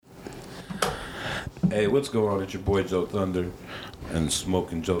Hey, what's going on? It's your boy JoeThunder and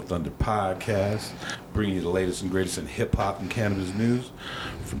Smoking JoeThunder podcast, bringing you the latest and greatest in hip hop and cannabis news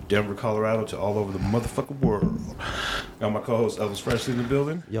from Denver, Colorado to all over the motherfucking world. Got my co-host Elvis Freshlee in the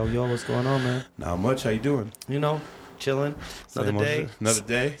building. Yo, what's going on, man? Not much. How you doing? You know, chilling. Another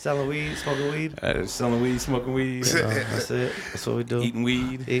day. Selling weed, smoking weed. Selling weed, smoking weed. That's it. That's what we do. Eating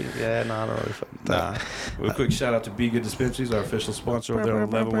weed. Yeah, no, I don't really fucking Well, a quick shout out to Be Good Dispensaries, our official sponsor over there on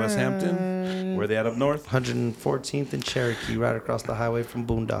 11 West Hampton. Where they at up north? 114th and Cherokee, right across the highway from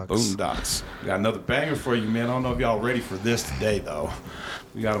Boondocks. We got another banger for you, man. I don't know if y'all ready for this today, though.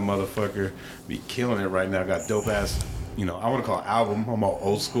 We got a motherfucker be killing it right now. Got dope ass, I want to call it album. I'm all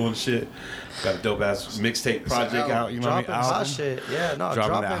old school and shit. Got a dope ass mixtape project out. You know what I mean? Hot shit. Yeah, no,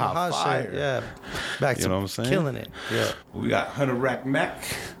 dropping that hot fire. Shit. Yeah, back to you know what I'm saying? Killing it. Yeah. We got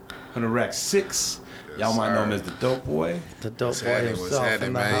HunidRack6. Y'all might know him as the Dope Boy. The Dope Boy himself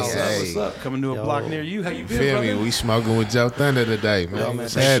in the house. What's up? Coming to a block near you. How you been, Feel brother? me? We smoking with JoeThunder today, man. Yo, man,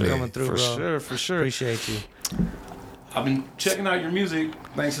 thanks for coming through, For sure. Appreciate you. I've been checking out your music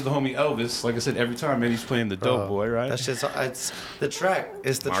thanks to the homie Elvis. Like I said, every time, man, he's playing the Dope Boy, right? That shit's, it's the track.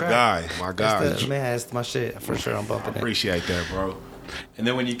 It's the my track. My guy. It's my shit. For sure, I'm bumping it. Appreciate that, bro. And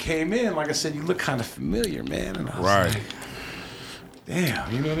then when you came in, like I said, you look kind of familiar, man. And I was like,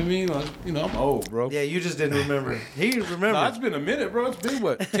 damn, you know what I mean? Like, I'm old, bro. Yeah, you just didn't remember. He remembered. No, it's been a minute, bro. It's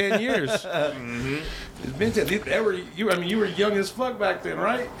been, 10 years? Mm-hmm. It's been 10. You were young as fuck back then,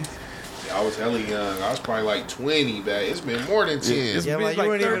 right? I was hella young. I was probably like 20 back. It's been more than 10. It's been like you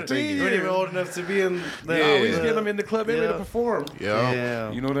weren't 13. You weren't even old enough to be in the... I always get them in the club area to perform. Yeah.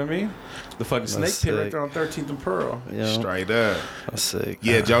 You know what I mean? The fucking Snake Pit right there on 13th and Pearl. Yeah. Straight up. That's sick.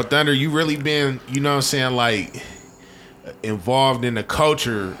 Yeah, JoeThunder, you really been, you know what I'm saying, like, involved in the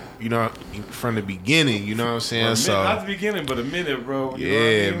culture, from the beginning, you know what I'm saying? Not the beginning, but a minute, bro. You know what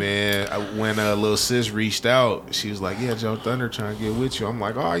I mean? Man. When little sis reached out, she was like, yeah, JoeThunder trying to get with you. I'm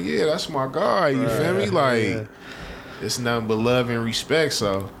like, oh, yeah, that's my guy. You feel me? Like, it's nothing but love and respect,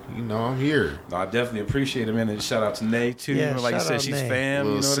 so, I'm here. No, I definitely appreciate it, man. And shout out to Nay, too. Yeah, like you said, she's fam.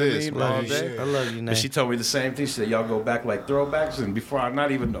 Little you know sis, what I mean? all day. I love you, Nay. But she told me the same thing. She said, y'all go back like throwbacks. And before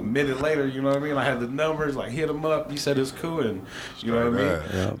not even a minute later, you know what I mean? I had the numbers, like hit them up. You said it's cool. And you know what I mean?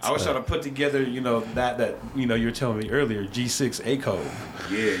 Yeah, I was trying to put together, that you were telling me earlier, G6 Aco.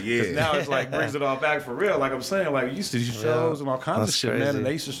 Yeah. Because now it's like brings it all back for real. Like I'm saying, like we used to do shows and all kinds of shit, man. And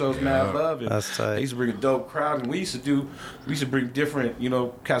they used to show us mad love. And that's tight. they used to bring a dope crowd. And we used to bring different,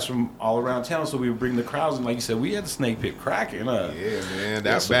 cats from all around town. So we would bring the crowds. And like you said, we had the Snake Pit cracking. Yeah, man.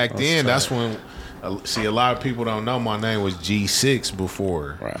 That's when, see, a lot of people don't know my name was G6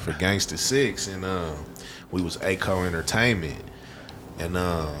 before for Gangsta 6. And we was Aco Entertainment. And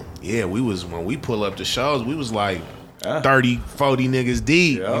when we pull up the shows, we was like 30, 40 niggas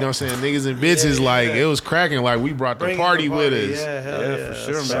deep. You know what I'm saying? Niggas and bitches, it was cracking. Like, we brought the party with us. Yeah, for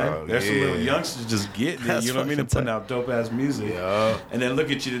sure, man. So, There's some little youngsters just getting it, you know what I mean? And putting out dope-ass music. Yeah. And then look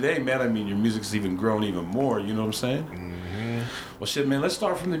at you today, man. I mean, your music's even grown even more, you know what I'm saying? Mm-hmm. Well, shit, man, let's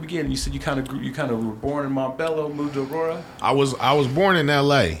start from the beginning. You said you kind of were born in Montbello, moved to Aurora? I was born in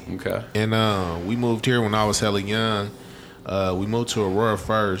L.A. Okay. And we moved here when I was hella young. We moved to Aurora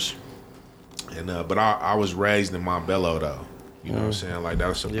first. And but I was raised in Montbello though, you know what I'm saying? Like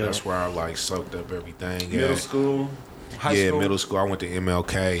that's where I like soaked up everything. Middle school, high school. Middle school. I went to MLK.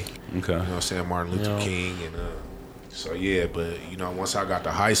 Okay, you know what I'm saying? Martin Luther King, and but once I got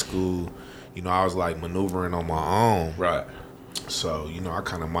to high school, I was like maneuvering on my own. Right. So I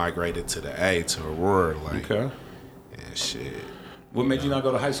kind of migrated to the A to Aurora, like. Okay. And shit. What made you not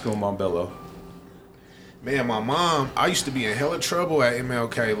go to high school in Montbello? Man, my mom. I used to be in hella trouble at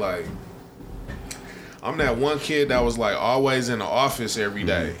MLK, like. I'm that one kid that was like always in the office every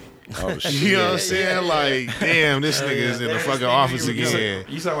day. Oh, shit. You know what I'm saying? Like, damn, this nigga is in the fucking office again.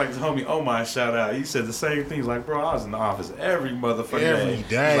 You sound like the homie Omar shout out. He said the same thing. He's like, bro, I was in the office every motherfucking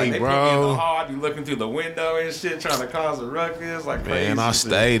day. Like, they bro. Put me in the hall, I'd be looking through the window and shit, trying to cause a ruckus. Like, man, I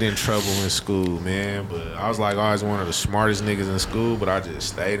stayed in trouble in school, man. But I was like always one of the smartest niggas in school, but I just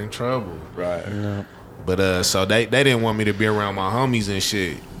stayed in trouble. Right. Yeah. But so they didn't want me to be around my homies and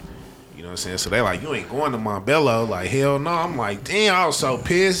shit. You know what I'm saying? So they like, you ain't going to Montbello. Like, hell no. I'm like, damn, I was so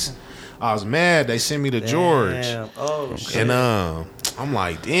pissed. I was mad. They sent me to George. Oh, shit. And I'm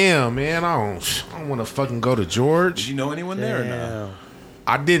like, damn, man, I don't want to fucking go to George. Did you know anyone there or not?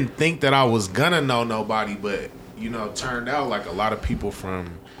 I didn't think that I was gonna know nobody, but turned out like a lot of people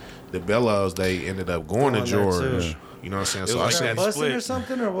from the Bellows, they ended up going to George. You know what I'm saying? So I said busing or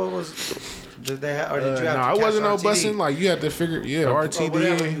something, or what was? Did they have, or did you have no, to it wasn't no RTD? busing. Like you had to figure, RTD,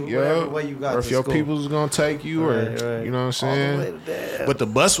 whatever way you got or if to your school. people was gonna take you, or you know what I'm All the way saying. to there. But the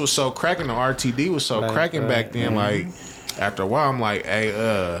bus was so cracking, the RTD was so cracking back then. Like after a while, I'm like, hey,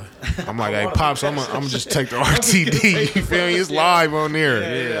 pops, I'm gonna just take the RTD. You feel me? It's live on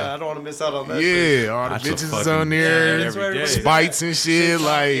there. Yeah, I don't want to miss out on that. Yeah, all the bitches is on there, spites and shit.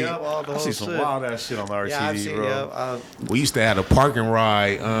 Like I see some wild ass shit on the RTD, bro. we used to have a parking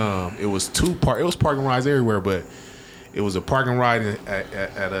ride. It was parking rides everywhere, but it was a parking ride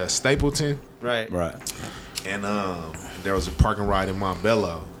at Stapleton. Right. And there was a parking ride in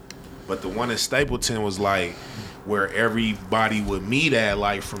Montbello. But the one in Stapleton was like where everybody would meet at,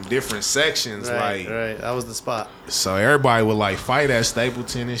 like from different sections. Right. That was the spot. So everybody would like fight at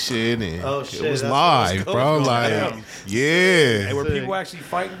Stapleton and shit. And shit, it was that's live, what bro. was Like, going yeah. Hey, were people actually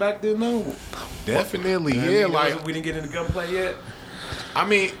fighting back then, though? Definitely, Yeah, like we didn't get into gunplay yet. I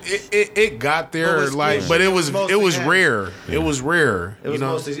mean, it got there, like, but it was rare. It was rare. It was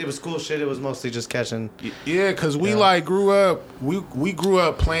mostly, it was cool shit. It was mostly just catching. Yeah, cause we like grew up. We grew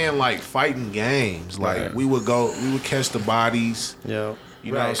up playing like fighting games. Like we would catch the bodies. Yeah.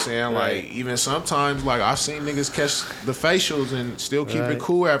 You know what I'm saying? Like even sometimes, like I've seen niggas catch the facials and still keep it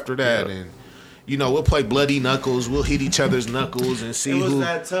cool after that. And you know, we'll play bloody knuckles. We'll hit each other's knuckles and see who. It was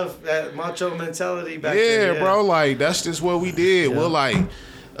that tough, that macho mentality back then. Yeah, bro. Like that's just what we did. Yeah. We'll like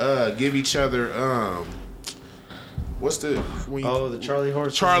give each other what's the the Charlie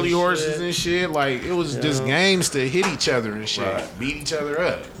horses. Charlie horses and shit. Like it was just games to hit each other and shit, beat each other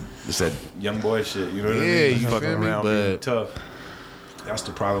up. It's that young boy shit. You know what I mean? Yeah, you fucking feel me? around, But being tough. That's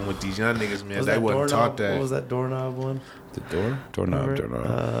the problem with these young niggas, man. Was They that wasn't taught that. What was that doorknob one? The doorknob.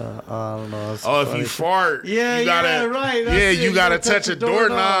 I don't know. If you fart, you gotta, right. You gotta touch a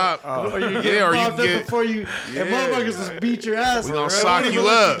doorknob. Or you get before you. And motherfuckers just beat your ass. We gonna sock you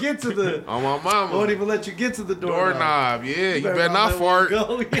up. Get to the. On my mama. Won't even let you get to the doorknob. Yeah, you better not fart.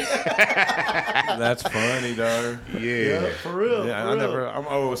 That's funny, dog. Yeah, for real. Yeah, I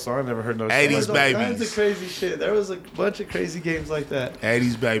never heard no 80s babies. Kinds of crazy shit. There was a bunch of crazy games like that.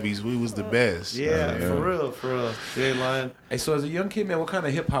 80s babies, we was the best. Yeah, for real. You ain't lying. Hey, so as a young kid, man, what kind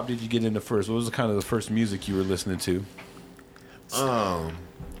of hip hop did you get into first? What was the kind of the first music you were listening to? The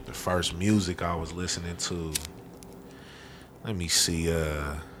first music I was listening to. Let me see.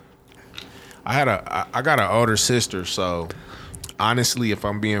 I got an older sister, so honestly, if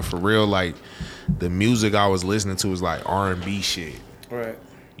I'm being for real, like the music I was listening to was like R&B shit. Right.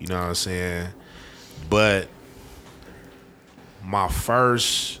 You know what I'm saying? But my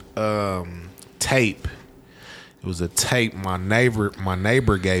first tape. It was a tape. My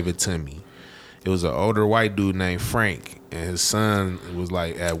neighbor gave it to me. It was an older white dude named Frank, and his son was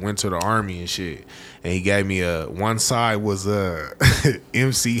like went to the army and shit. And he gave me one side was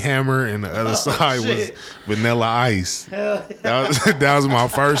MC Hammer, and the other side was Vanilla Ice. Hell yeah. That was my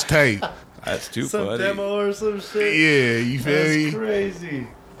first tape. That's too some funny. demo or some shit. Yeah, you feel me? That's crazy.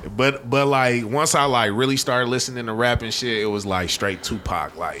 But like once I like really started listening to rap and shit, it was like straight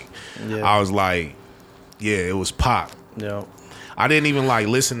Tupac. Like I was like. Yeah, it was Pac. Yeah. I didn't even like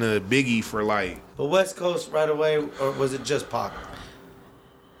listen to Biggie for like. But West Coast right away, or was it just Pac?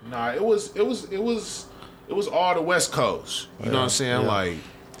 Nah, it was all the West Coast. You know what I'm saying? Like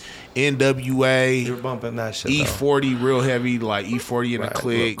NWA. You were bumping that shit. E40 real heavy, like E40 in the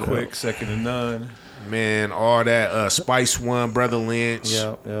clique. Quick, second to none. Man, all that Spice One, Brother Lynch.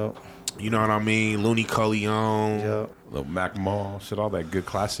 Yeah. You know what I mean? Looney Coleon. Yeah. Little Mac Mall, shit, all that good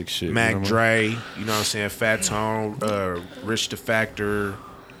classic shit. Mac Dre, you know what I'm saying? Fat Tone, Rich the Factor.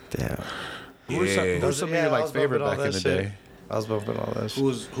 Damn. Who were some of your like favorite back in the day? I was bumping all that shit.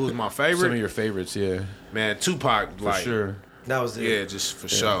 Who's my favorite? Some of your favorites, yeah. Man, Tupac, For like sure. That was it. Yeah, just for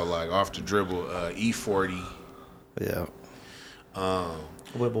sure, like off the dribble. E40. Yeah.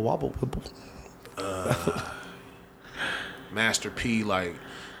 Wibble wobble wibble. Master P, like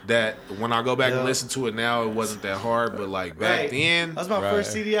that. When I go back and listen to it now, it wasn't that hard, but like back then, that's my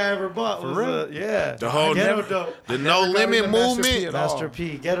first CD I ever bought. Was the whole Ghetto Dope. The No Limit movement. Master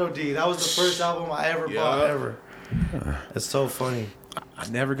P, Ghetto D. That was the first album I ever bought ever. It's so funny. I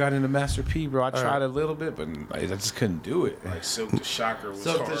never got into Master P, bro. I tried a little bit, but I just couldn't do it. Like Silk the Shocker was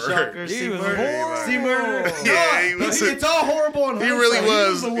Silk hard. the Shocker, He was See Murder. Yeah, he was. It's all horrible in He hindsight. really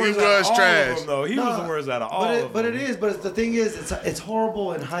was. He was trash. He was the worst out of all of them. But it is. But the thing is, it's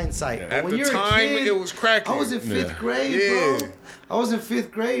horrible in hindsight. But At when the you're time, a kid, it was cracking. I was in fifth grade, bro. I was in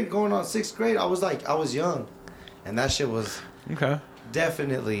fifth grade, going on sixth grade. I was young, and that shit was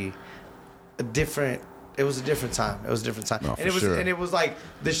definitely a different. It was a different time. No, and it was like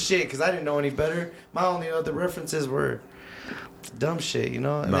the shit because I didn't know any better. My only other references were dumb shit, you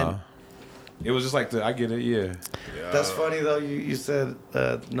know. And then It was just like I get it, yeah. That's funny though. You said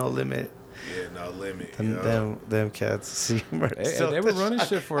No Limit. Yeah, No Limit. Them cats see murder. Hey, they were running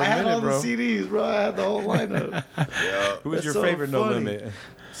shit for a minute, bro. I had all the CDs, bro. I had the whole lineup. Yeah. Who was your favorite No Limit?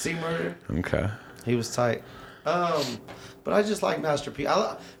 See Murder. Okay. He was tight. But I just like Master P.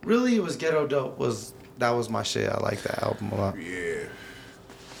 Really, it was Ghetto Dope. That was my shit. I like that album a lot. Yeah.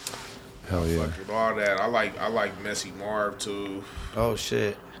 Hell yeah. Fucking all that. I like Messy Marv too. Oh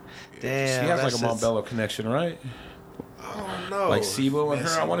shit. Damn. She has like a Montbello connection, right? I don't know. Like Sibo and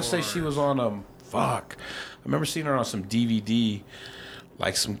her. I want to say she was on fuck. I remember seeing her on some DVD,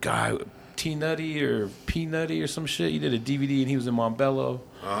 like some guy, T Nutty or P Nutty or some shit. He did a DVD and he was in Montbello.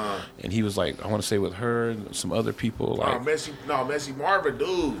 And he was like, I want to say with her and some other people. Like, Messy Marv,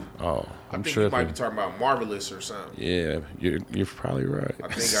 dude. Oh, I think you might be talking about Marvelous or something. Yeah, you're probably right. I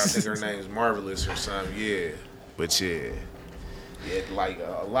think her name's Marvelous or something. Yeah, but yeah, like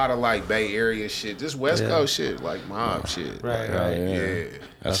a lot of like Bay Area shit, just West Coast shit, like mob shit. Right, like, right. Yeah,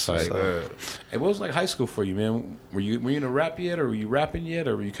 that's like. Hey, what was like high school for you, man? Were you in a rap yet, or were you rapping yet,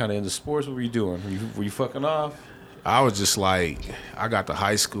 or were you kind of into sports? What were you doing? Were you fucking off? I was just like, I got to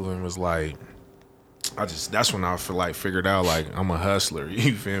high school and was like, that's when I feel like figured out like I'm a hustler.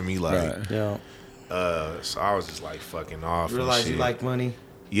 You feel me? Like, yeah. So I was just like fucking off. Realize you like money.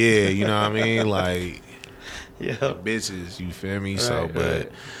 Yeah, you know what I mean? Like, yeah, bitches. You feel me?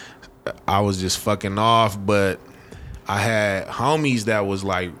 But I was just fucking off. But I had homies that was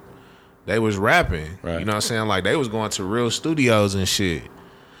like, they was rapping. Right. You know what I'm saying? Like they was going to real studios and shit.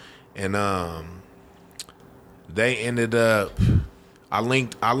 And they ended up. I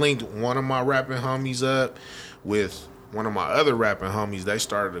linked one of my rapping homies up with one of my other rapping homies. They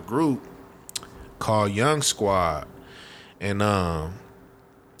started a group called Young Squad, and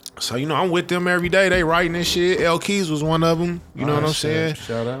so you know I'm with them every day. They writing and shit. L Keys was one of them. You know what I'm saying?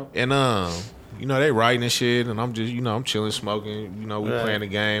 Shout out. And you know they writing and shit, and I'm just I'm chilling, smoking. You know we playing the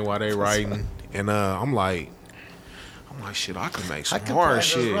game while they writing, and I'm like shit, I could make some hard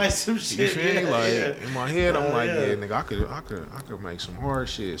shit. Write some shit. You feel me? Like in my head, I'm like, yeah, nigga, I could make some hard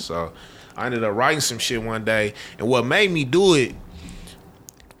shit. So I ended up writing some shit one day, and what made me do it,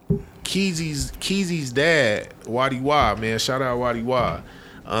 Keezy's dad, Waddy Wah, man, shout out Waddy Wah.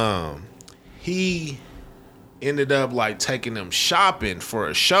 He ended up like taking them shopping for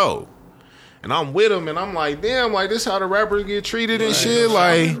a show. And I'm with him, and I'm like, damn, like this how the rappers get treated and shit.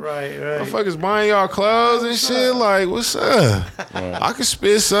 Like, motherfuckers buying y'all clothes and shit. Like, what's up? I can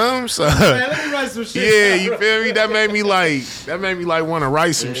spit some. So, let me write some shit. Yeah, you feel me? That made me like want to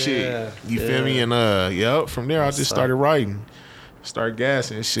write some shit. You feel me? And from there I just started writing, started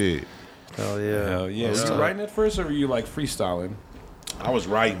gassing shit. Hell yeah. Were you writing at first, or were you like freestyling? I was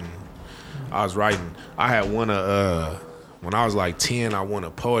writing. I had won when I was like 10, I won a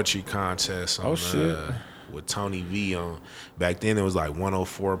poetry contest on, with Tony V on. Back then it was like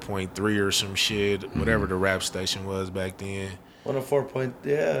 104.3 or some shit, whatever the rap station was back then. 104.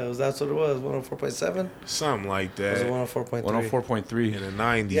 That's what it was. 104.7. Something like that. Was it 104.3? 104.3 in the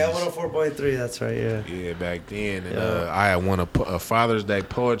 90s. Yeah, 104.3. That's right. Yeah. Yeah, back then, and I had won a Father's Day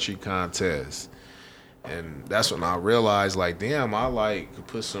poetry contest, and that's when I realized, like, damn, I like could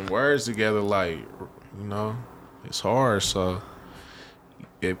put some words together, like, you know. It's hard, so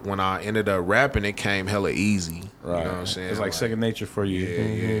when I ended up rapping, it came hella easy. Right. You know what I'm saying? It's like second nature for you.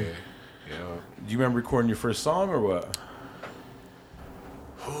 Yeah. Do you remember recording your first song or what?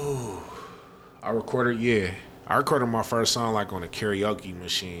 I recorded my first song like on a karaoke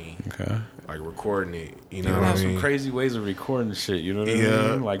machine. Okay. Like recording it. You know what I mean? Some crazy ways of recording shit, you know what I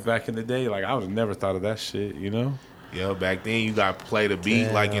mean? Like back in the day, like I would have never thought of that shit, you know? Yeah, back then you got to play the beat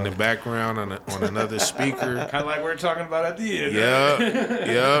like in the background on another speaker. Kind of like we were talking about at the end.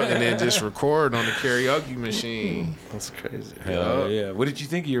 Yeah, and then just record on the karaoke machine. That's crazy. Hell yeah. What did you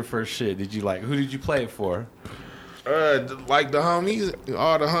think of your first shit? Who did you play it for? Like the homies,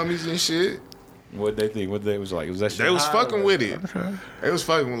 all the homies and shit. What'd they think? Was that shit? They was fucking with it. Okay. They was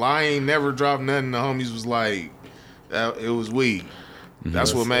fucking. I ain't never dropped nothing. The homies was like, it was weed.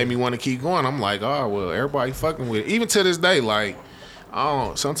 That's what made me want to keep going. I'm like, oh well, everybody fucking with it. Even to this day, like,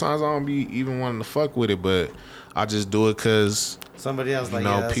 sometimes I don't be even wanting to fuck with it, but I just do it because somebody else,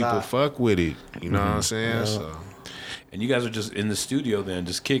 people fuck with it. You know what I'm saying? Yeah. So, and you guys are just in the studio then,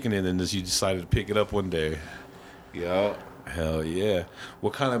 just kicking it, and just you decided to pick it up one day. Yeah. Hell yeah.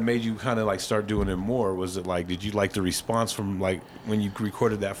 What kind of made you kind of like start doing it more? Was it like, did you like the response from like when you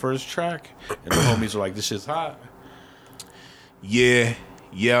recorded that first track and the homies were like, this shit's hot? Yeah,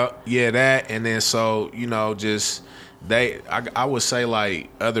 that, and then so just I would say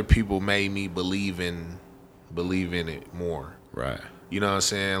like other people made me believe in it more. Right. You know what I'm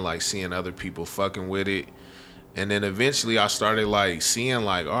saying? Like seeing other people fucking with it. And then eventually I started like seeing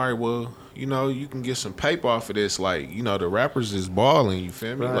like, all right, well, you know, you can get some paper off of this. Like, you know, the rappers is balling, you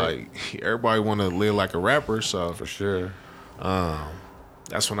feel me? Right. Like everybody want to live like a rapper. So For sure.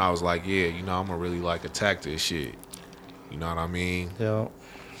 that's when I was like, yeah, you know, I'm gonna really like attack this shit. You know what I mean? Yeah.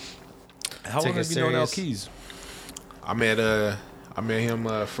 How long Take have it you known Al serious. Keys? I met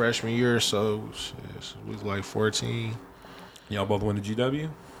him freshman year, so it was like 14. Y'all both went to GW?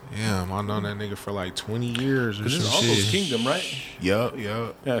 Yeah, I known that nigga for like 20 years or This is some Uncle's shit. Kingdom, right? Yup.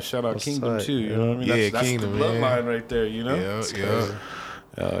 Yeah, shout out What's Kingdom that? too. You know what I mean? Yeah, that's Kingdom, the yeah. bloodline right there. You know? Yeah.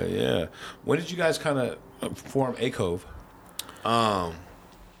 Oh yeah. When did you guys kind of form Aco? Man,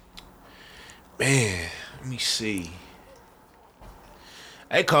 let me see.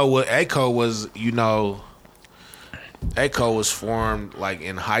 Aco was, you know, Aco was formed like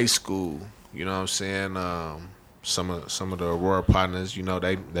in high school. You know what I'm saying? Some of the Aurora partners, you know,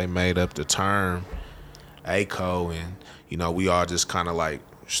 they made up the term Aco, and you know, we all just kind of like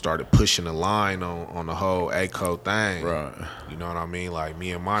started pushing the line on the whole Aco thing. Right. You know what I mean? Like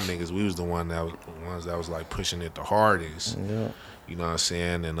me and my niggas, we was the ones that was like pushing it the hardest. Yeah. You know what I'm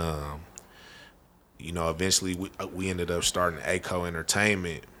saying? And you know, eventually we ended up starting Aco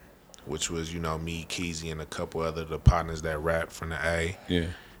Entertainment, which was, you know, me, Keezy, and a couple other the partners that rap from the A. Yeah.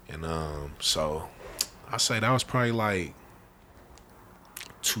 And so I say that was probably like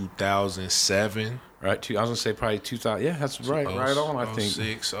 2007. Right. I was gonna say probably 2000. Yeah, that's right. Right on. I think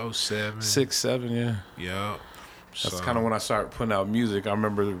 06, 07. 6, 7. Yeah. Yeah. That's kind of when I started putting out music. I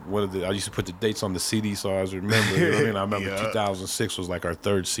remember I used to put the dates on the CD, so I always remember. You know what I mean? I remember 2006 was like our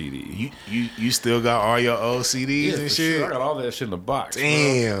third CD. You still got all your old CDs and shit? Sure. I got all that shit in the box.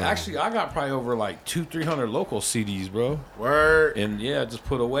 Damn. Bro. Actually, I got probably over like 200-300 local CDs, bro. Word. And yeah, just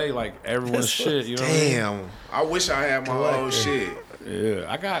put away like everyone's shit. You know what I mean? Damn. I wish I had my old shit. Yeah,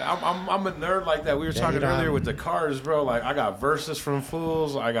 I'm a nerd like that. We were talking earlier with the cars, bro. Like I got verses from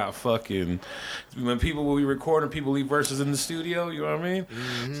fools. I got fucking when people will be recording, people leave verses in the studio. You know what I mean?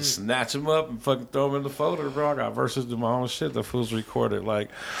 Mm-hmm. Just snatch them up and fucking throw them in the folder, bro. I got verses to my own shit. The fools recorded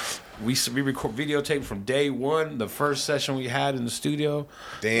like we record videotape from day one. The first session we had in the studio.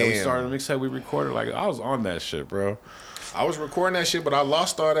 Damn. We started the mixtape. We recorded like I was on that shit, bro. I was recording that shit, but I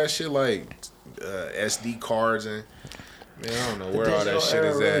lost all that shit like SD cards and. Man, I don't know where all that shit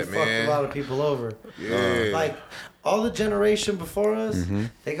is really at, man. Fucked a lot of people over. Yeah. Like all the generation before us,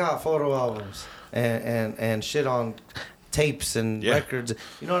 they got photo albums and shit on tapes and records.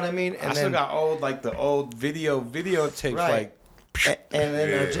 You know what I mean? And I still got the old video tapes, right. like.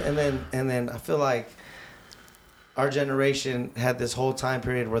 And then I feel like our generation had this whole time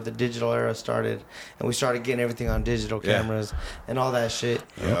period where the digital era started, and we started getting everything on digital cameras and all that shit.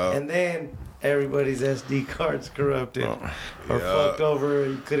 Yep. And then everybody's SD cards corrupted or fucked over,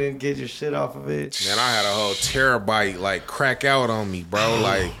 and you couldn't get your shit off of it. Man, I had a whole terabyte like crack out on me, bro.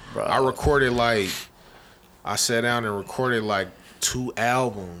 Like I recorded I sat down and recorded like 2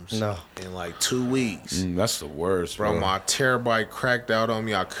 albums in like 2 weeks. That's the worst, bro. My terabyte cracked out on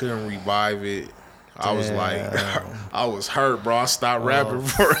me. I couldn't revive it. I was like, I was hurt, bro. I stopped rapping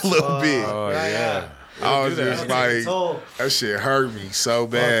for a little bit. Oh yeah. I was just like, that shit hurt me so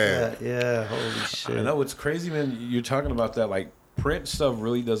bad. Yeah, holy shit. I know it's crazy, man. You're talking about that, like print stuff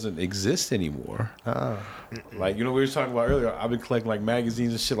really doesn't exist anymore. Like, you know, we were talking about earlier, I've been collecting like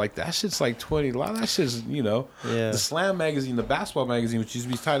magazines and shit like that. Shit's like 20. A lot of that shit's, you know, the Slam magazine, the basketball magazine, which used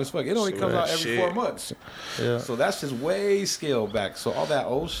to be tight as fuck, it only comes out every 4 months. Yeah. So that's just way scaled back. So all that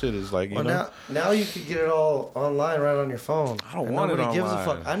old shit is like, you know. Now you can get it all online right on your phone. I don't want it online. Nobody gives a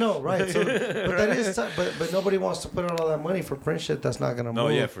fuck. I know, right? So, but that is, but nobody wants to put out all that money for print shit that's not gonna move. Oh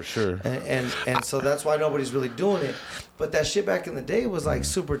yeah, for sure. And so that's why nobody's really doing it. But that shit back in the day was like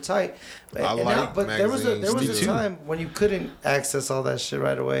super tight. But there was a time when you couldn't access all that shit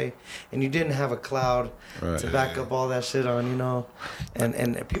right away, and you didn't have a cloud to back up all that shit on, you know.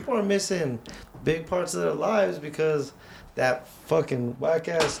 And people are missing big parts of their lives because that fucking whack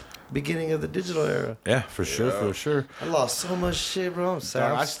ass beginning of the digital era. Yeah, for sure. I lost so much shit, bro. I'm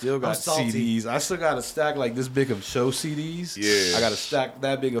sad. I still got CDs. I still got a stack like this big of show CDs. Yeah. I got a stack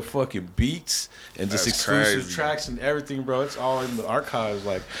that big of fucking beats and just exclusive tracks and everything, bro. It's all in the archives.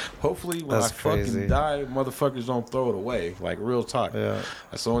 Like, hopefully when I fucking die, motherfuckers don't throw it away. Like, real talk. Yeah.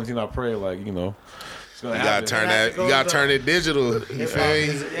 That's the only thing I pray, like, you know. You gotta turn it digital. You feel me?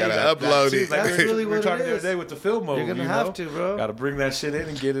 You gotta upload it. That's really what we were talking it the is. other day with the film mode. You're gonna have to, bro. Gotta bring that shit in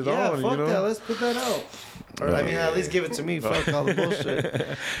and get it on. Yeah, fuck you know? that. Let's put that out. Or I mean, at least give it to me. Fuck all the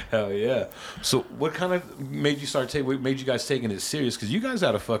bullshit. Hell yeah. So what kind of made you what made you guys taking it serious? Because you guys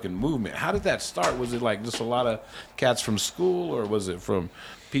had a fucking movement. How did that start? Was it like just a lot of cats from school, or was it from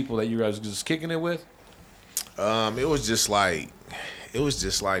people that you guys were just kicking it with? It was just like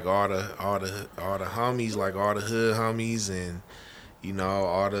all the homies, like all the hood homies, and you know,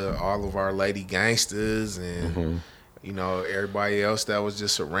 all of our lady gangsters, and you know, everybody else that was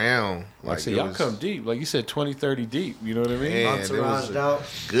just around. Like, see, y'all come deep. Like you said, 20, 30 deep. You know what I mean? Man, Entouraged out.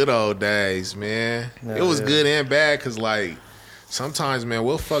 Good old days, man. It was good and bad, because, like, sometimes, man,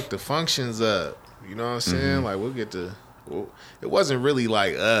 we'll fuck the functions up. You know what I'm saying? Like, we'll get to... it wasn't really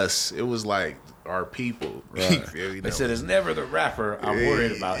like us. It was like our people. Right. They said it's never the rapper I'm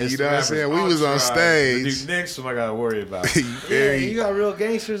worried about. It's you know what I'm saying? We was on stage. The dude next to him I gotta worry about. Yeah, you got real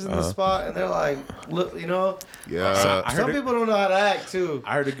gangsters in the spot, and they're like, look, you know. Yeah. Some people don't know how to act too.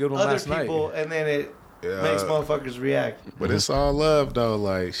 I heard a good one last night. Other people, and then it makes motherfuckers react. But it's all love though.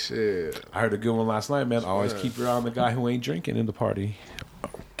 Like shit. I heard a good one last night, man. Always keep your eye on the guy who ain't drinking in the party,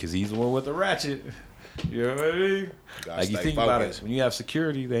 cause he's the one with the ratchet. You know what I mean? Like you think about it, when you have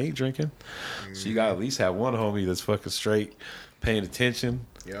security, they ain't drinking. So you gotta at least have one homie that's fucking straight, paying attention.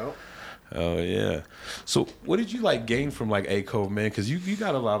 Yep. Oh yeah. So what did you like gain from like Aco, man? Because you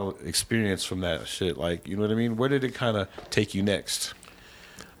got a lot of experience from that shit. Like, you know what I mean? Where did it kind of take you next?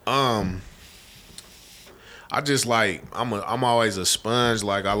 I just like I'm always a sponge.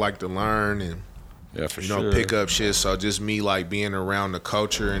 Like I like to learn and you know pick up shit. So just me like being around the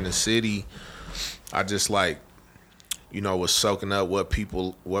culture in the city. I just like, you know, was soaking up what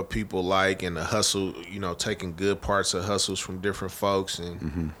people like, and the hustle, you know, taking good parts of hustles from different folks,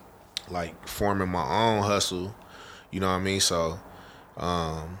 and like forming my own hustle, you know what I mean? So,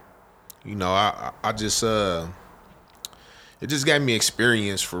 you know, I just it just gave me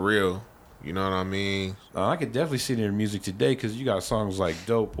experience for real. You know what I mean? I could definitely see it in your music today, because you got songs like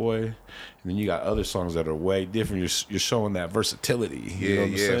Dope Boy, and then you got other songs that are way different. You're showing that versatility. You know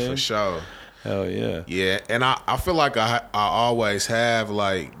what I'm saying? For sure. Hell yeah. Yeah, and I feel like I always have,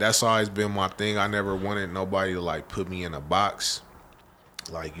 like, that's always been my thing. I never wanted nobody to, like, put me in a box.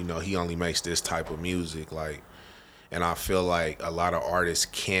 Like, you know, he only makes this type of music. Like, and I feel like a lot of artists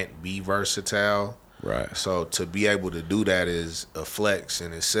can't be versatile. Right. So to be able to do that is a flex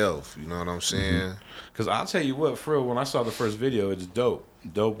in itself. You know what I'm saying? Because I'll tell you what, for real, when I saw the first video, it's dope.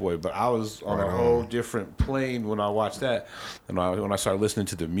 Dope Boy, but I was on a whole different plane when I watched that, and when I started listening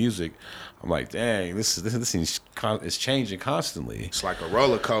to the music, I'm like, dang, this is changing constantly. It's like a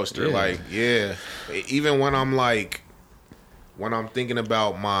roller coaster. Yeah. Like, yeah, even when I'm thinking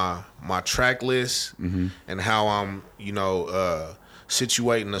about my track list and how I'm, you know,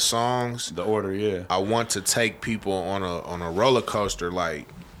 situating the songs, the order, yeah, I want to take people on a roller coaster. Like,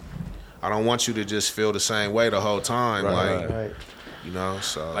 I don't want you to just feel the same way the whole time. Right. You know,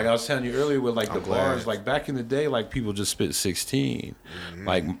 so like I was telling you earlier with like the bars, like back in the day, like people just spit 16.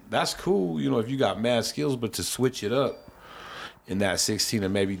 Like that's cool, you know, if you got mad skills, but to switch it up in that 16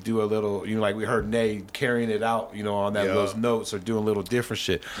 and maybe do a little, you know, like we heard Nay carrying it out, you know, on those notes, or doing a little different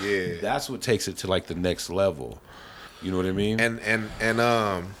shit. Yeah, that's what takes it to like the next level. You know what I mean? And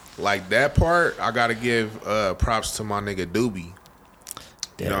like that part, I gotta give props to my nigga Doobie.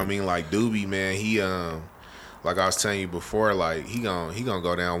 You know what I mean? Like Doobie, man, he like I was telling you before, like he gonna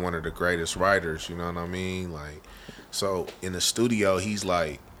go down one of the greatest writers, you know what I mean? Like, so in the studio, he's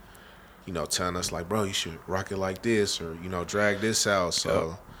like, you know, telling us like, bro, you should rock it like this, or, you know, drag this out.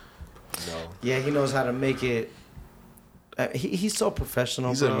 So, you know. Yeah, he knows how to make it. He's so professional.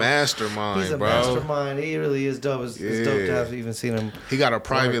 He's bro. A mastermind. He's a bro. mastermind. He really is dope. It's dope to have even seen him. He got a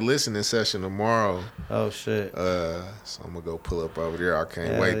private listening session tomorrow. Oh shit. So I'm gonna go pull up over there. I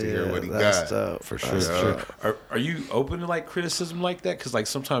can't wait to hear what he got. Dope. For sure. Are you open to like criticism like that? Because like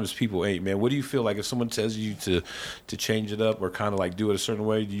sometimes people ain't, man. What do you feel like if someone tells you to change it up or kind of like do it a certain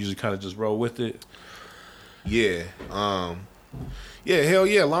way? Do you usually kind of just roll with it? Yeah. Yeah. Hell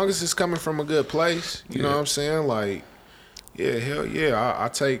yeah. As long as it's coming from a good place, you know what I'm saying? Like. Yeah, hell yeah. I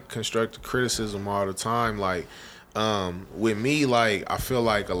take constructive criticism all the time. Like, with me, like, I feel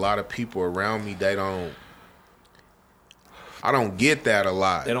like a lot of people around me, I don't get that a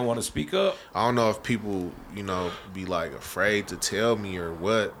lot. They don't want to speak up? I don't know if people, you know, be, like, afraid to tell me or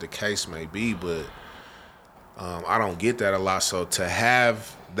what the case may be, but I don't get that a lot. So to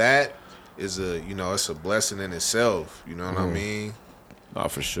have that is it's a blessing in itself. You know what I mean? No,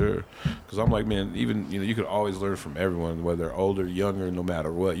 for sure. Because I'm like, man, even you could always learn from everyone, whether they're older, younger, no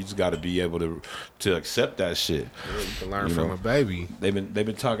matter what. You just got to be able to accept that shit. Yeah, you can learn from a baby. They've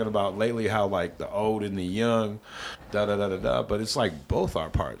been talking about lately how like the old and the young, da da da da da. But it's like both our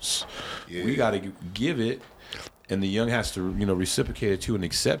parts. Yeah. We got to give it. And the young has to, reciprocate it too and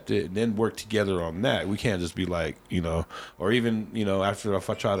accept it and then work together on that. We can't just be like, or even, after if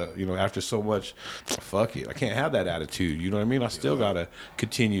I try to, after so much, fuck it. I can't have that attitude. You know what I mean? I still got to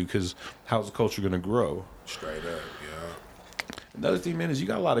continue because how's the culture going to grow? Straight up, yeah. Another thing, man, is you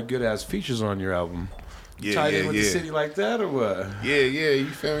got a lot of good-ass features on your album. Yeah, tied in with the city like that or what? Yeah, you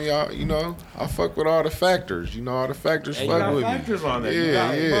feel me? I fuck with all the factors. All the factors fuck with me. You got factors on there.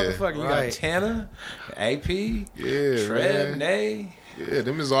 Yeah, you got Tana, AP, Trev, Nay. Yeah,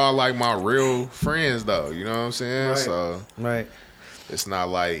 them is all like my real friends though. You know what I'm saying? Right. So it's not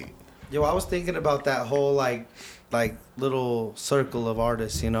like. Yo, I was thinking about that whole like little circle of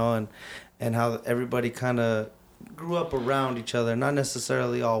artists, and how everybody kind of grew up around each other, not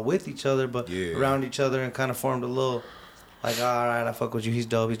necessarily all with each other, but around each other, and kind of formed a little, like, all right, I fuck with you, he's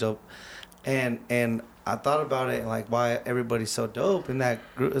dope, and I thought about it, like, why everybody's so dope in that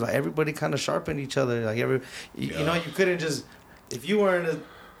group. Like, everybody kind of sharpened each other, like, you couldn't just, if you weren't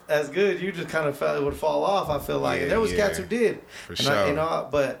as good, you just kind of felt it would fall off. I feel like there was cats who did, for sure.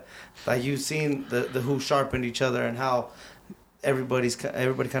 But like you've seen the who sharpened each other and how everybody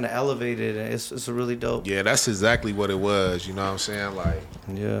kind of elevated, and it's a really dope. Yeah, that's exactly what it was. You know what I'm saying? Like,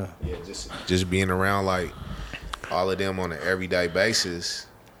 just being around like all of them on an everyday basis.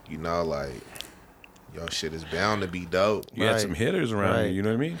 Like, yo, shit is bound to be dope. You had some hitters around you. You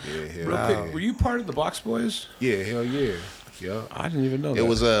know what I mean? Yeah. Real quick, were you part of the Box Boys? Yeah, hell yeah. Yeah, I didn't even know that. It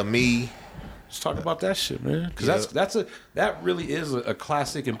was me. Let's talk about that shit, man. Because that really is a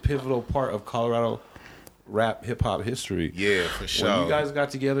classic and pivotal part of Colorado rap hip hop history. Yeah, for sure. When you guys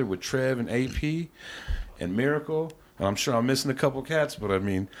got together with Trev and AP and Miracle, and I'm sure I'm missing a couple cats, but I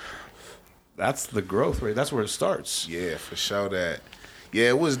mean, that's the growth rate. That's where it starts. Yeah, for sure that. Yeah,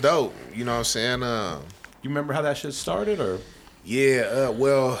 it was dope. You know what I'm saying? You remember how that shit started, or? Yeah.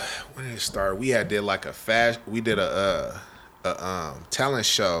 Well, when did it start? We did like we did a talent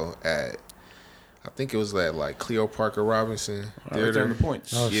show at. I think it was at like Cleo Parker Robinson Theater. Right in the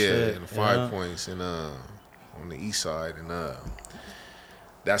Points. Oh, shit. In the 5 Points, and on the east side, and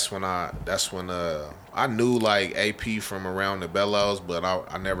that's when I knew like AP from around the Bellows, but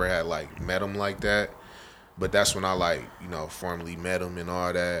I never had like met him like that. But that's when I like formally met him and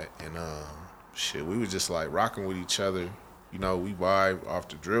all that, and shit, we was just like rocking with each other. We vibe off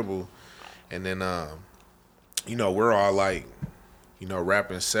the dribble, and then we're all like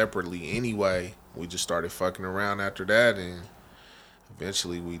rapping separately anyway. We just started fucking around after that, and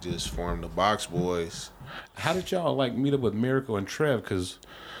eventually we just formed the Box Boys. How did y'all like meet up with Miracle and Trev? Because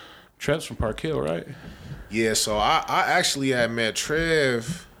Trev's from Park Hill, right? Yeah, so I actually had met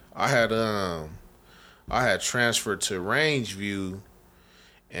Trev. I had transferred to Rangeview,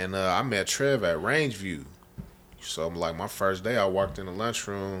 and I met Trev at Rangeview. So I'm like, my first day, I walked in the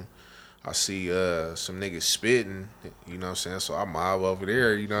lunchroom. I see some niggas spitting, you know what I'm saying? So I mob over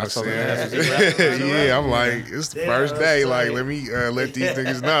there, you know what I'm saying? Yeah, I'm like, it's the first day. Like, let me let these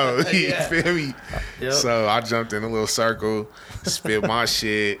niggas know. You feel me? Yep. So I jumped in a little circle, spit my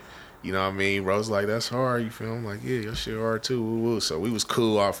shit. You know what I mean? Bro's like, that's hard. You feel me? I'm like, yeah, your shit hard too. Woo, woo. So we was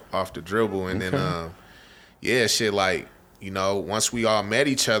cool off the dribble. And then, shit, like, once we all met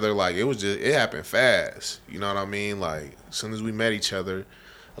each other, like, it happened fast. You know what I mean? Like, as soon as we met each other,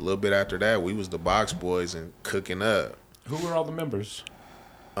 a little bit after that, we was the Box Boys and cooking up. Who were all the members?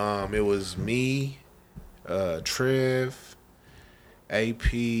 It was me, Trev,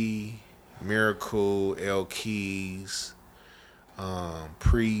 AP, Miracle, L Keys,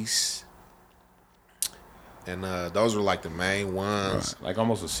 Priest, and those were like the main ones. Right. Like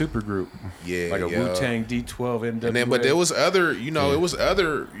almost a super group. Yeah, like a Wu-Tang, D12, NWA. And then, but there was other, it was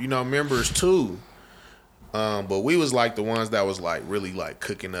other, members too. But we was like the ones that was like really like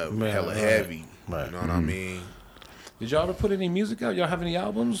cooking up hella heavy. Right. You know what I mean? Did y'all ever put any music out? Y'all have any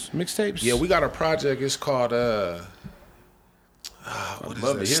albums, mixtapes? Yeah, we got a project. It's called what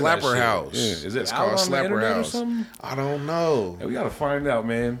is it? Slapper House. Yeah. Is it it's called Slapper House? Or something? I don't know. Yeah, we gotta find out,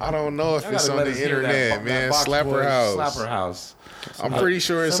 man. I don't know if it's on the internet, man. Slapper House. Slapper House. I'm pretty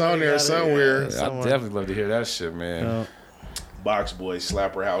sure it's on there somewhere. I'd definitely love to hear that shit, man. Yeah. Box Boys,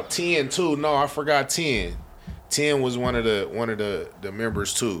 Slapper House. 10 too. No, I forgot 10. 10 was one of the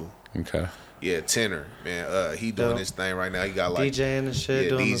members too. Okay. Yeah, Tenor, man. He doing his thing right now. He got like DJing and shit.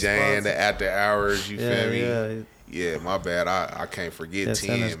 Doing DJing the after hours. You feel me? Yeah. Yeah, my bad. I can't forget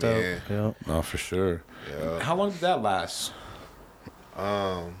 10, man. Yeah. No, for sure. Yeah. How long did that last?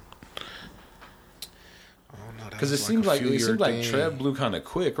 Because it seems like Trev blew kind of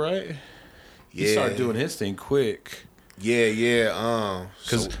quick, right? He started doing his thing quick. Yeah.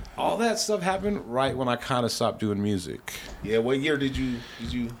 Because all that stuff happened right when I kind of stopped doing music. Yeah, what year did you?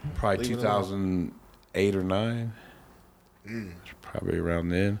 Probably 2008 or 9. Probably around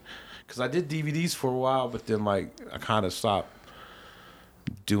then. Because I did DVDs for a while, but then like I kind of stopped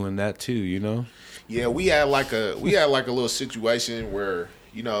doing that too. You know? Yeah, we had like a little situation where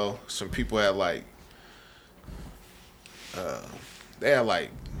some people had like they had like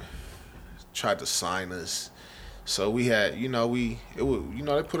tried to sign us. So we had,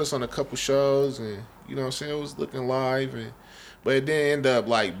 they put us on a couple shows and, what I'm saying, it was looking live. But it didn't end up,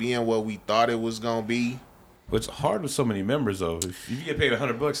 like, being what we thought it was going to be. But it's hard with so many members, though. If you get paid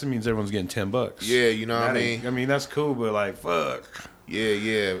 $100, it means everyone's getting $10. Yeah, you know what I mean? I mean, that's cool, but, like, fuck.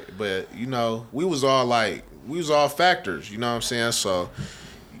 Yeah. But, we was all factors, you know what I'm saying? So,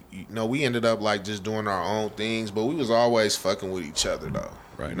 we ended up, like, just doing our own things. But we was always fucking with each other, though.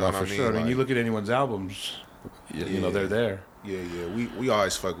 Right, you know what I mean? Sure. I mean, you look at anyone's albums... they're there. Yeah. We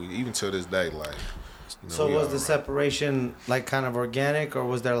always fuck with you, even to this day. Like, so was the separation like kind of organic, or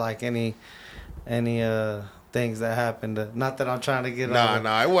was there like any things that happened? Not that I'm trying to get.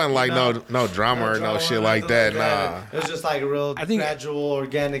 Nah. It wasn't like no drama or no shit like that. Nah. It was just like a real gradual,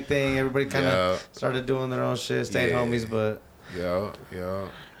 organic thing. Everybody kind of started doing their own shit, stayed homies, but. Yeah.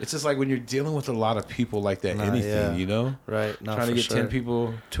 It's just like when you're dealing with a lot of people like that, Right. Trying to get 10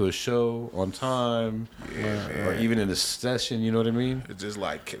 people to a show on time, or even in a session, you know what I mean? It's just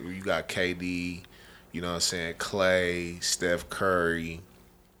like you got KD, you know what I'm saying, Clay, Steph Curry,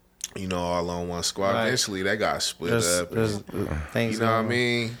 all on one squad. Right. Eventually, they got split up. Things you know what I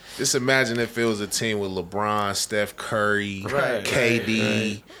mean? Just imagine if it was a team with LeBron, Steph Curry,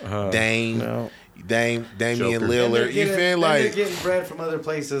 KD, Dame. Damian Lillard, you feel like they're getting bread from other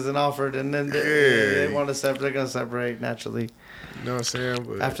places and offered, and then they want to separate. They're gonna separate naturally. You know what I'm saying?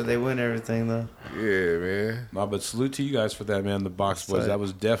 But after they win everything, though. Yeah, man. No, but salute to you guys for that, man. The Box Boys, that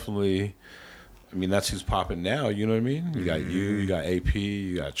was definitely. I mean, that's who's popping now. You know what I mean? You got you got AP,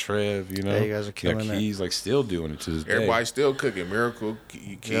 you got Trev. You guys are killing it. Keys, like still doing it to this day. Everybody's still cooking. Miracle,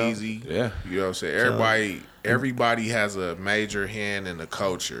 Keezy. Yeah. You know what I'm saying? Everybody has a major hand in the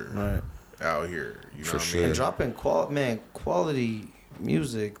culture. Right. Out here, you know what I mean? And dropping quality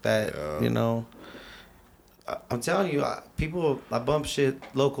music that, I'm telling you, I bump shit,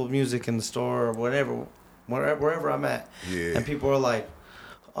 local music in the store or whatever, wherever I'm at. Yeah. And people are like,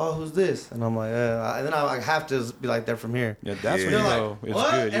 oh, who's this? And I'm like, and then I have to be like, they're from here. Yeah, that's when you know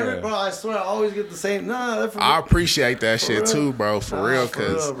it's good. Bro, I swear I always get the same. They're from I appreciate that shit too, bro. For real,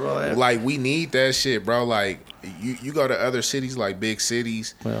 because like we need that shit, bro. Like you go to other cities, like big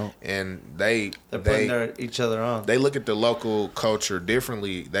cities, and they're putting each other on. They look at the local culture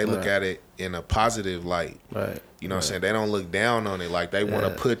differently. They look at it in a positive light. Right. You know what I'm saying? They don't look down on it. Like they want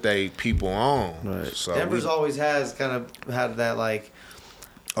to put their people on. Right. So Denver's always has kind of had that like.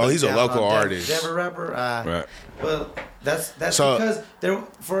 Oh, he's a local artist. Denver rapper. Right. Well, that's so, because there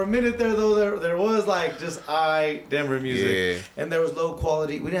for a minute there though there was like just Denver music, and there was low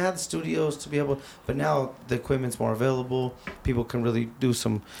quality. We didn't have the studios to be able, but now the equipment's more available. People can really do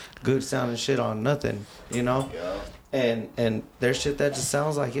some good sounding shit on nothing, Yeah. And there's shit that just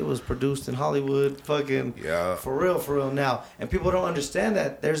sounds like it was produced in Hollywood, fucking for real now. And people don't understand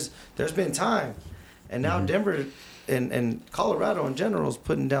that there's been time, and now Denver. And Colorado in general is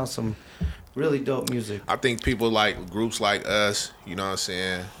putting down some really dope music. I think people like groups like us, you know what I'm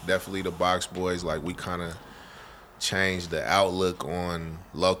saying? Definitely the Box Boys, like we kind of changed the outlook on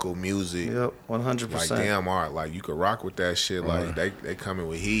local music. Yep, 100%. Like damn art, like you could rock with that shit. Like they coming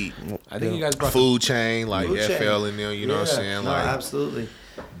with heat. I think you guys brought Food Chain, like FL in there. You know what I'm saying? Like absolutely.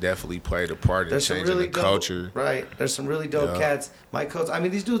 Definitely played a part in changing really the culture. Right. There's some really dope cats. My coach. I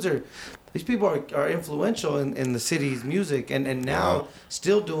mean, these people are influential in the city's music and now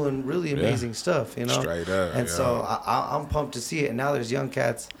still doing really amazing stuff, Straight up. And so I'm pumped to see it. And now there's young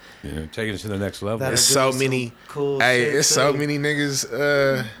cats. Yeah, taking it to the next level. There's so many cool so many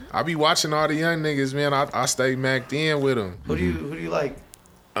niggas. I be watching all the young niggas, man. I stay macked in with them. Who do you like?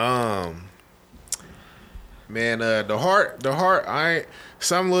 Man, the heart.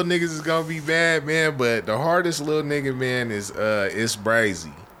 Some little niggas is gonna be bad, man. But the hardest little nigga, man, is it's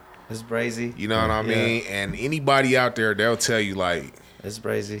Brazy. It's Brazy. You know what I mean? And anybody out there, they'll tell you like it's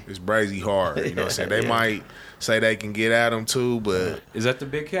Brazy. It's Brazy hard. You know what I'm saying? They might say they can get at him too, but is that the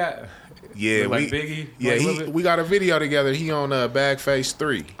big cat? Yeah, like Biggie. Yeah, we got a video together. He on Bagface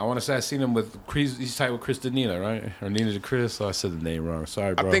 3. I want to say I seen him with Chris. He's tight with Chris Nina, right? Or Nina to Chris. So I said the name wrong.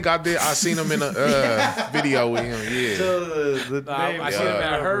 Sorry, bro. I think I did. I seen him in a video with him. Yeah. So the name. I seen him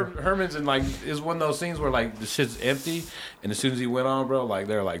at Herman's, and like it's one of those things where like the shit's empty, and as soon as he went on, bro, like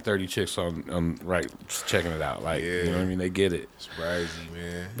there are like 30 chicks on right just checking it out. Like you know what I mean? They get it. It's crazy,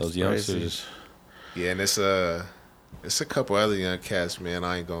 man. Those youngsters. Yeah, and it's a couple other young cats, man.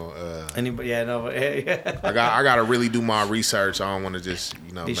 I ain't gonna. Anybody? Yeah, no. Yeah. I gotta really do my research. I don't want to just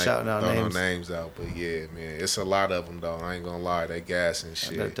shouting out throw names. no names out. But yeah, man, it's a lot of them though. I ain't gonna lie, they gas and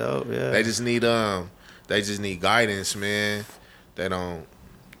shit. They're dope. Yeah. They just need guidance, man. They don't.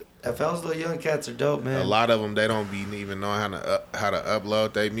 FL's little young cats are dope, man. A lot of them they don't even know how to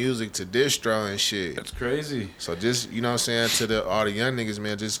upload their music to distro and shit. That's crazy. So just what I'm saying to all the young niggas,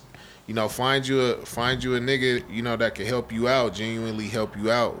 man, just. Find you a nigga, that can help you out, genuinely help you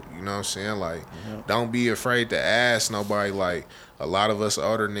out. You know what I'm saying? Like, don't be afraid to ask nobody. Like, a lot of us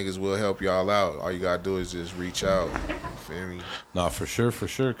older niggas will help y'all out. All you gotta do is just reach out. You feel me? Nah, for sure,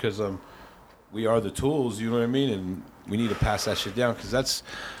 because we are the tools. You know what I mean? And we need to pass that shit down because that's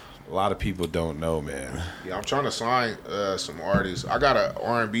a lot of people don't know, man. Yeah, I'm trying to sign some artists. I got an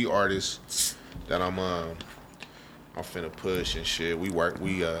R&B artist that I'm finna push and shit. We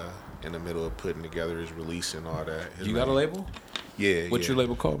in the middle of putting together his release and all that. You got a label? Yeah. What's your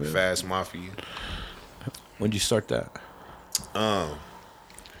label called, man? Fast Mafia. When'd you start that?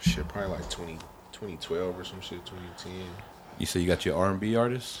 Shit, probably like 2012 or some shit, 2010. You say you got your R&B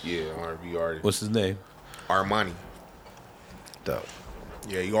artist? Yeah, R&B artist. What's his name? Armani. Dope.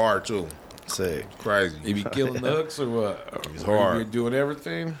 Yeah, you are too. Sick. Crazy. He be killing the hooks or what? He's hard. You doing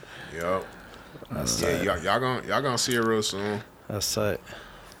everything? Yep. Y'all gonna see it real soon. That's tight.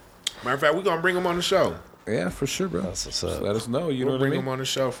 Matter of fact, we gonna bring him on the show. Yeah, for sure, bro. That's what's up. Just let us know. You know We'll what I bring mean? him on the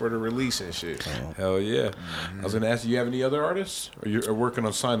show for the release and shit. Hell yeah. I was gonna ask you have any other artists, or you're working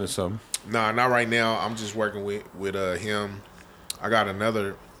on signing some? Nah, not right now. I'm just working with him. I got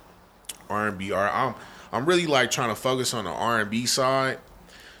another R&B art. I'm really like trying to focus on the R&B side.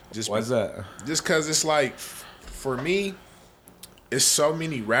 Why's that? Just cause it's like, for me, it's so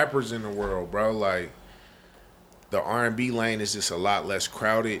many rappers in the world, bro. Like, the R&B lane is just a lot less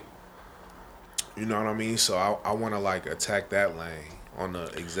crowded. You know what I mean? So I want to like attack that lane on the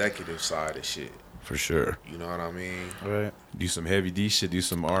executive side of shit. For sure. You know what I mean? Right. Do some heavy D shit. Do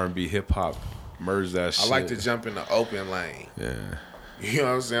some R&B, hip hop. Merge that shit. I like to jump in the open lane. Yeah. You know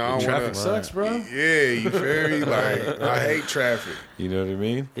what I'm saying? I don't Traffic sucks, bro. Yeah, you feel me? Like, I hate traffic. You know what I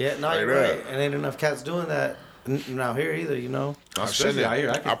mean? Yeah, no, you're right. And ain't enough cats doing that out here either, you know? I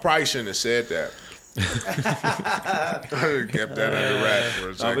probably shouldn't have said that. I kept that under wraps for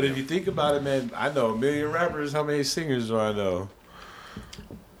a second. But if you think about it, man, I know a million rappers. How many singers do I know?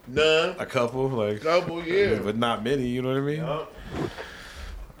 None. A couple, like yeah. but not many. You know what I mean?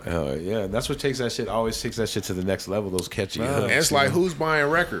 Yeah, and that's what takes that shit. Always takes that shit to the next level. Those catchy hooks. And it's like, who's buying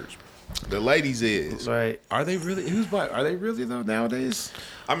records? The ladies is. Right. Are they really? Are they really though nowadays?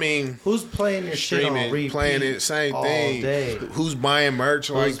 I mean, who's playing your shit on repeat? Playing it, same all thing. Day. Who's buying merch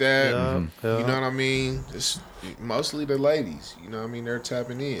like that? Yeah. You know what I mean? It's mostly the ladies. You know what I mean? They're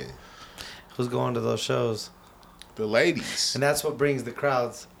tapping in. Who's going to those shows? The ladies. And that's what brings the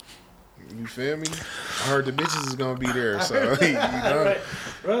crowds. You feel me? I heard the bitches is gonna be there, so you know. Right.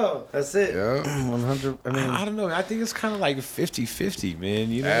 Bro, that's it. Yeah. 100. I mean, I don't know. I think it's kind of like 50-50,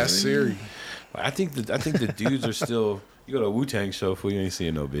 man. You know, Ask Siri. I think the dudes are still. You go to a Wu-Tang show, fool, you ain't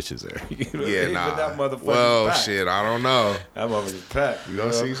seeing no bitches there. You know Yeah, nah. But that motherfucker's well, packed. shit, I don't know. That motherfucker's packed. You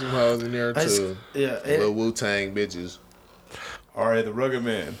gonna see some hoes in there too. Yeah, Little Wu-Tang bitches. All right, the Rugged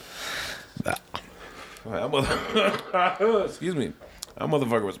Man. Excuse me. That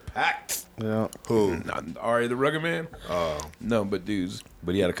motherfucker was packed. Yeah. Who? Not Ari the Rugged Man. Oh. No, but dudes.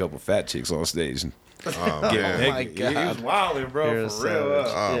 But he had a couple fat chicks on stage. And Oh, getting man. my naked. God. He was wilding, bro. You're For real.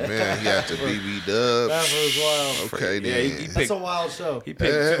 Oh, man. He had the BB Dubs. That was wild. Okay, Yeah, then. he That's picked, a wild show. he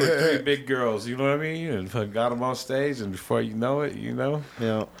picked 2 or 3 big girls, you know what I mean? And got them on stage, and before you know it, you know,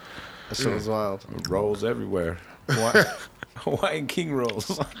 Yeah. That shit was wild. rolls everywhere. Hawaiian King rolls.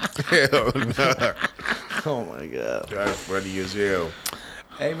 Hell no. Oh my God. That's funny as hell.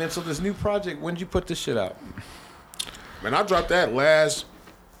 Hey, man, so this new project, when'd you put this shit out? Man, I dropped that last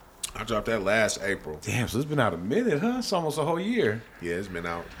April. Damn, so it's been out a minute, huh? It's almost a whole year. Yeah, it's been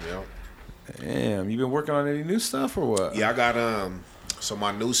out. Yeah. Damn, you been working on any new stuff or what? Yeah, I got so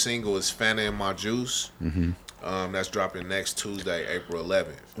my new single is Fanta in My Juice. Mm-hmm. That's dropping next Tuesday, April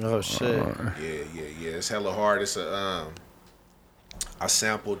 11th. Oh shit. Yeah. It's hella hard. It's a I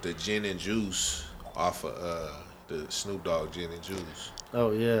sampled the gin and juice off of the Snoop Dogg gin and juice.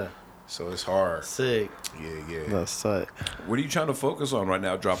 Oh yeah. So it's hard. Sick. Yeah. That's tight. What are you trying to focus on right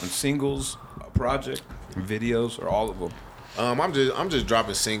now? Dropping singles, a project, videos, or all of them? I'm just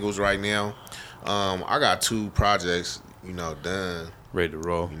dropping singles right now. I got 2 projects, done. Ready to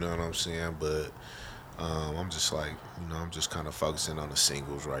roll. You know what I'm saying? But I'm just like, I'm just kind of focusing on the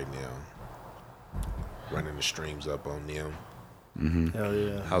singles right now. Running the streams up on them. Mm-hmm. Hell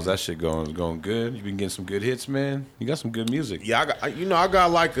yeah. How's that shit going? Going good? You been getting some good hits, man? You got some good music. Yeah, I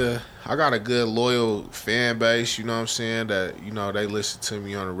got a good loyal fan base, you know what I'm saying? That, they listen to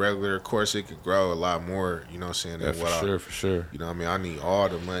me on a regular. Of course, it could grow a lot more, you know what I'm saying? Yeah, for sure. You know what I mean? I need all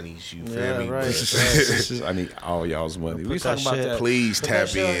the monies, you feel me? Right. I need all y'all's money. We that talking about shit. that. Please Put tap that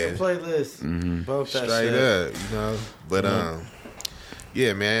shit in. on your playlist. Mm-hmm. Bump that Straight shit. up, But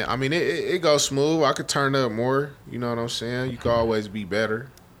yeah, man. I mean, it goes smooth. I could turn up more. You know what I'm saying? You could always be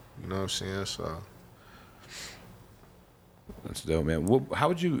better. You know what I'm saying? So That's dope, man. How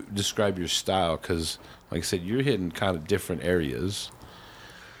would you describe your style? Because, like I said, you're hitting kind of different areas.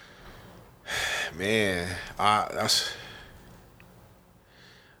 man, I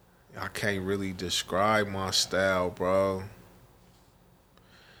can't really describe my style, bro.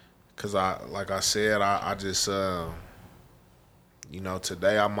 Cause like I said, I just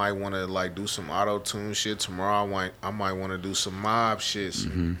today I might want to like do some auto-tune shit. Tomorrow I might want to do some mob shit,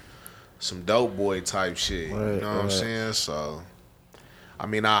 some dope boy type shit. Right, you know what I'm saying? So, I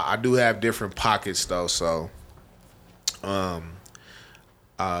mean, I do have different pockets though. So,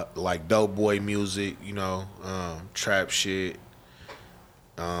 like dope boy music, trap shit.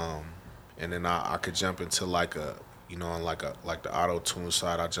 And then I could jump into like a, like the auto-tune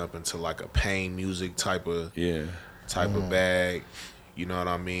side. I jump into like a pain music type of bag, you know what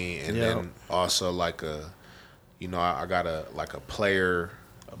I mean? And then also like I got a player,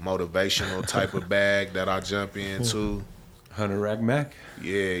 a motivational type of bag that I jump into. HunidRack6.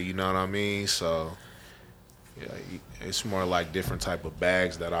 Yeah, you know what I mean? So yeah, it's more like different type of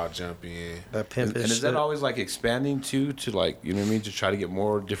bags that I'll jump in. That pimp And is that always like expanding to like, you know what I mean, to try to get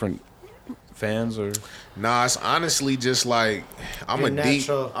more different fans or? Nah, it's honestly just like I'm a deep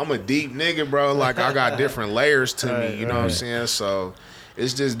nigga, bro. Like I got different layers to me, you know what I'm saying? So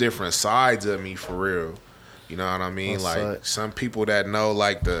it's just different sides of me for real. You know what I mean? Some people that know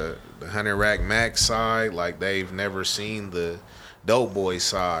like the HunidRack6 side, like they've never seen the dope boy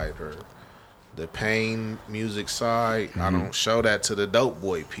side or the pain music side. I don't show that to the dope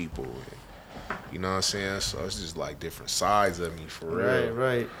boy people. You know what I'm saying? So it's just like different sides of me for real.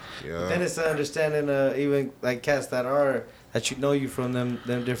 Right. Yeah. But then it's the understanding even like cats that you from them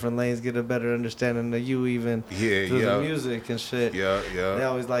different lanes get a better understanding of you even through the music and shit. Yeah. They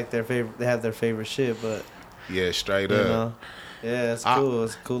always like they have their favorite shit, but yeah, straight up. Yeah, it's cool.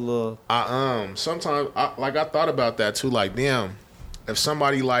 It's a cool little. Sometimes I thought about that too. Like, damn, if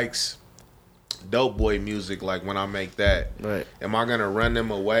somebody likes dope boy music, like when I make that, right? Am I gonna run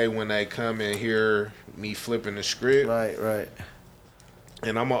them away when they come and hear me flipping the script? Right.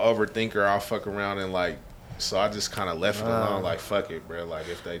 And I'm an overthinker. I'll fuck around and like, so I just kind of left it alone. Like, fuck it, bro. Like,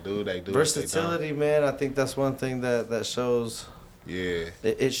 if they do, they do. Versatility, man. I think that's one thing that shows. Yeah.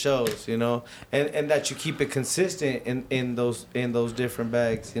 It shows, and that you keep it consistent in those different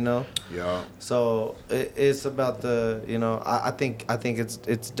bags, Yeah. So it's about the, I think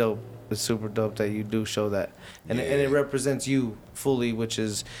it's dope. It's super dope that you do show that, and it represents you fully, which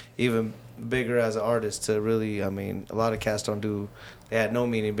is even bigger as an artist. To really, I mean, a lot of cats don't do. They had no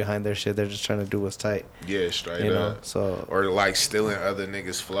meaning behind their shit. They're just trying to do what's tight. Yeah, straight up. So or like stealing other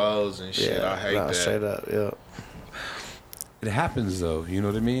niggas' flows and shit. Yeah, I hate that. Straight up, yeah. It happens though, you know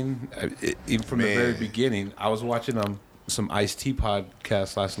what I mean? Even from the very beginning, I was watching some Ice-T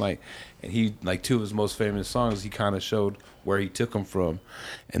podcast last night, and he, like, 2 of his most famous songs, he kind of showed where he took them from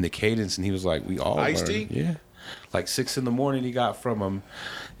and the cadence, and he was like, we all Ice-T? Yeah. Like 6 a.m. he got from him,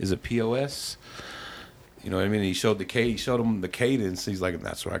 is it POS? You know what I mean? He showed him the cadence. He's like,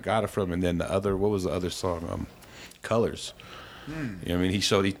 that's where I got it from. And then what was the other song? Colors. You know what I mean? He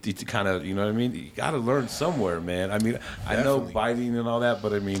kind of, you know what I mean? You got to learn somewhere, man. I mean, Definitely. I know biting and all that,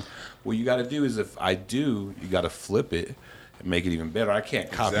 but I mean, what you got to do is if I do, you got to flip it and make it even better. I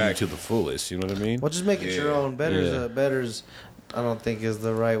can't copy you to the fullest. You know what I mean? Well, just make it your own. Better's, I don't think is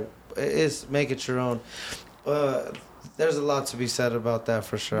the right. It's make it your own. There's a lot to be said about that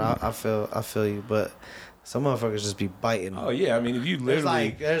for sure. I feel you, but some motherfuckers just be biting. Oh yeah, I mean, if you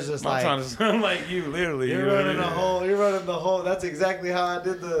literally, there's just like, trying to sound like you, literally, you're running the hole. You're running the hole. That's exactly how I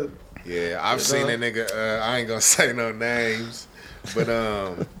did the. Yeah, I've seen a nigga. I ain't gonna say no names, but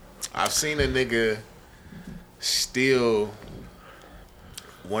I've seen a nigga steal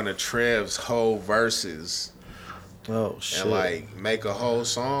one of Trev's whole verses Oh shit! And like make a whole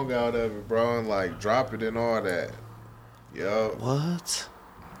song out of it, bro, and like drop it and all that. Yo. What?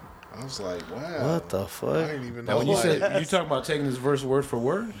 I was like, wow. What the fuck? I didn't even know. Now, when you said you talking about taking this verse word for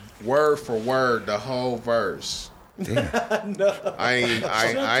word? Word for word, the whole verse. Damn. No. I ain't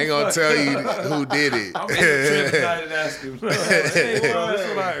gonna tell you who did it. I'm trying to ask him. Hey, well, that's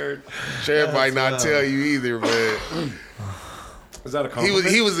what I heard. Sure, might not tell you either, but is that a compliment?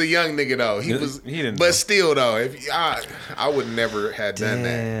 he was a young nigga though. He didn't. But know. Still though, if I would never had done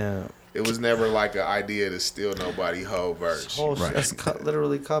that. It was never like an idea to steal nobody whole verse. Right. That's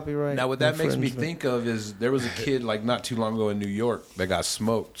literally copyright. Now, what that makes me think of is there was a kid like not too long ago in New York that got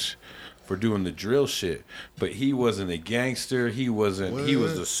smoked for doing the drill shit, but he wasn't a gangster. He wasn't. What? He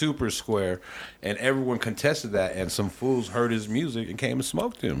was a super square, and everyone contested that. And some fools heard his music and came and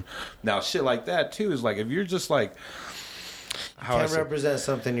smoked him. Now, shit like that too is like if you're just like, you can't represent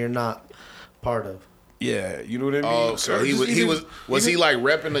something you're not part of. Yeah, you know what I mean. Oh, so he was like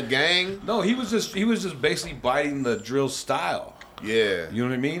repping the gang? No, he was just basically biting the drill style. Yeah, you know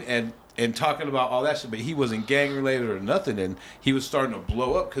what I mean, and talking about all that shit, but he wasn't gang related or nothing, and he was starting to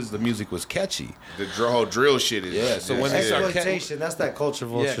blow up because the music was catchy. The whole drill shit is So when they start exploitation, that's that culture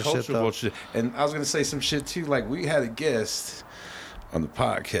vulture shit. Culture vulture. And I was gonna say some shit too. Like we had a guest on the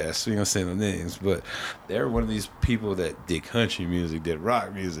podcast, we ain't gonna say no names, but they're one of these people that did country music, did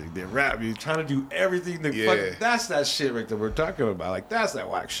rock music, did rap music, trying to do everything. That's that shit right there we're talking about. Like that's that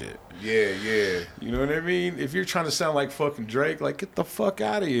whack shit. Yeah. You know what I mean? If you're trying to sound like fucking Drake, like get the fuck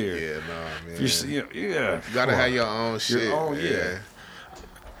out of here. Yeah, no, man. You gotta have your own shit. Your own, yeah.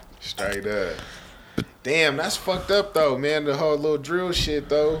 Straight up. Damn, that's fucked up though, man. The whole little drill shit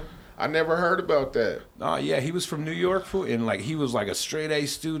though. I never heard about that. Oh yeah, he was from New York, and like he was like a straight A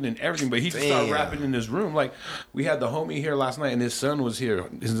student and everything. But he just started rapping in his room. Like we had the homie here last night, and his son was here.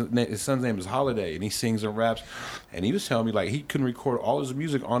 His son's name is Holiday, and he sings and raps. And he was telling me like he can record all his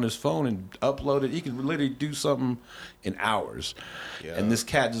music on his phone and upload it. He could literally do something in hours. Yeah. And this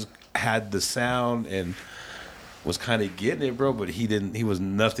cat just had the sound and was kind of getting it, bro. But he didn't. He was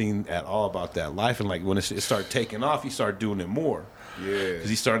nothing at all about that life. And like when it started taking off, he started doing it more. Yeah, because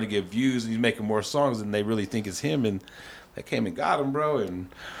he's starting to get views and he's making more songs and they really think it's him, and they came and got him, bro. And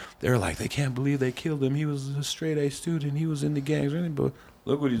they're like, they can't believe they killed him. He was a straight A student. He was in the gangs, but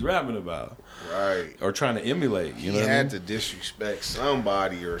look what he's rapping about, right? Or trying to emulate. You know, he had to disrespect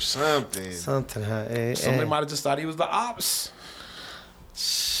somebody or something. Something. Somebody might have just thought he was the ops.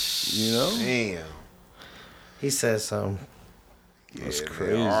 You know, damn. He said something. Yeah, that's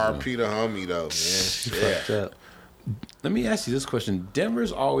crazy. R.P. the homie though, man. Fucked up. Let me ask you this question.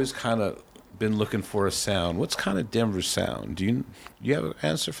 Denver's always kind of been looking for a sound. What's kind of Denver's sound? Do you have an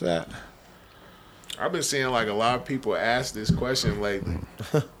answer for that? I've been seeing like a lot of people ask this question lately.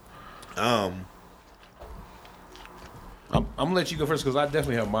 I'm gonna let you go first because I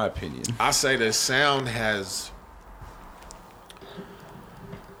definitely have my opinion. I say the sound has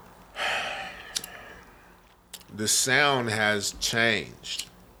changed,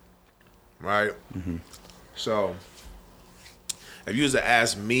 right? Mm-hmm. So if you was to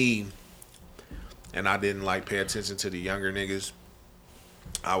ask me, and I didn't like pay attention to the younger niggas,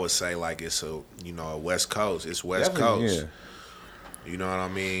 I would say like it's a West Coast. It's West Coast. Yeah. You know what I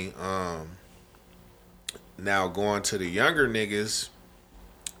mean? Now going to the younger niggas,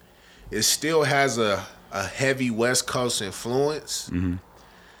 it still has a heavy West Coast influence, mm-hmm.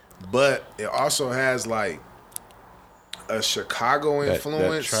 but it also has like a Chicago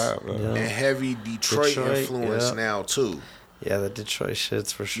influence and heavy Detroit influence now too. Yeah, the Detroit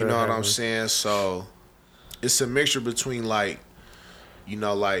shit's for sure. You know what I'm saying? So it's a mixture between like,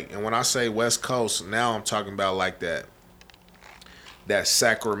 and when I say West Coast, now I'm talking about like that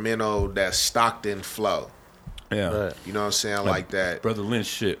Sacramento, that Stockton flow. Yeah. Right. You know what I'm saying? Like that Brother Lynch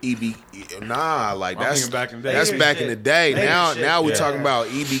shit. Like that's back in the day. That's back in the day. Now we're talking about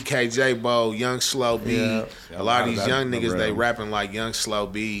EBKJ Bo, Young Slow B. Yeah. A lot of these young niggas, they rapping like Young Slow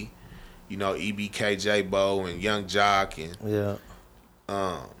B, EBKJ Bo and Young Jock and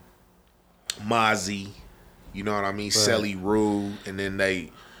Mozzie, you know what I mean? Right. Selly Rue, and then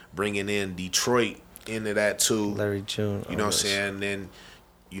they bringing in Detroit into that too. Larry June. You know what I'm saying? And then,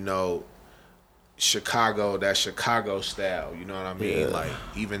 Chicago, that Chicago style, you know what I mean? Yeah. Like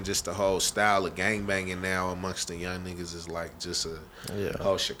even just the whole style of gangbanging now amongst the young niggas is like just a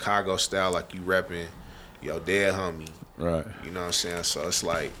whole Chicago style, like you repping your dead homie. Right. You know what I'm saying? So it's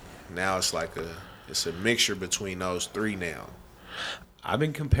like now it's like it's a mixture between those three now. I've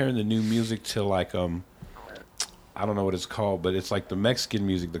been comparing the new music to like I don't know what it's called, but it's like the Mexican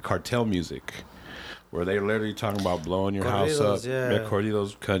music, the cartel music. where they're literally talking about blowing your house up. Yeah,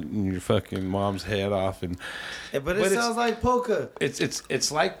 Corridos cutting your fucking mom's head off, but it sounds like polka.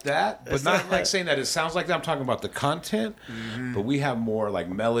 It's like that, but not like saying that it sounds like that. I'm talking about the content, but we have more like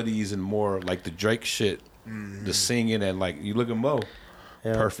melodies and more like the Drake shit, the singing, and like you look at Mo.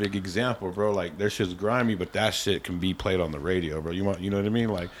 Yeah. Perfect example, bro. Like their shit's grimy, but that shit can be played on the radio, bro. You know what I mean?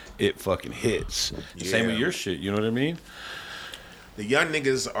 Like it fucking hits. Same with your shit. You know what I mean? The young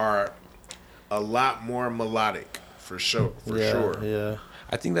niggas are a lot more melodic, for sure. Yeah.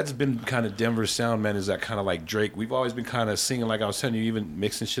 I think that's been kind of Denver's sound, man. Is that kind of like Drake? We've always been kind of singing, like I was telling you, even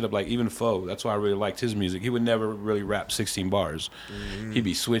mixing shit up, like even Foe. That's why I really liked his music. He would never really rap 16 bars. He'd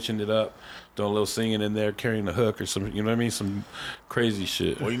be switching it up, doing a little singing in there, carrying a hook or some, you know what I mean? Some crazy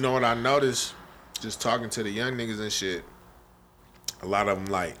shit. Well, you know what I noticed? Just talking to the young niggas and shit, a lot of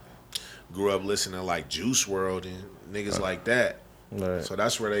them like grew up listening to like Juice WRLD and niggas like that. Right. So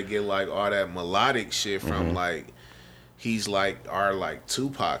that's where they get like all that melodic shit from. Like he's like our like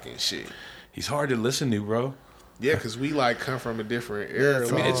Tupac and shit. He's hard to listen to, bro. Yeah, because we like come from a different era.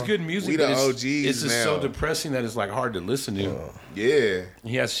 I mean, it's good music. We the OGs it's just now. so depressing that it's like hard to listen to. Yeah.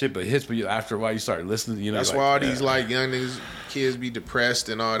 He has shit but hits, but after a while you start listening to, you know. That's like, why all these like young niggas, kids be depressed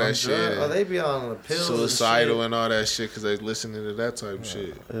and all that shit. Oh, they be on the pills. Suicidal and all that shit because they listening to that type of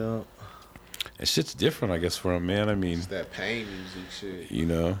shit. Yeah. And shit's different, I guess, for a man. I mean, it's that pain music shit. You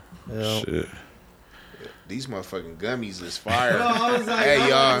know? Yeah. Shit. These motherfucking gummies is fire. No, I was like, hey,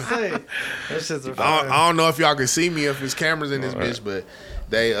 y'all. That shit's fire. I don't know if y'all can see me if there's cameras in this bitch, but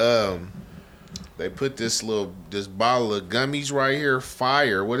they put this bottle of gummies right here.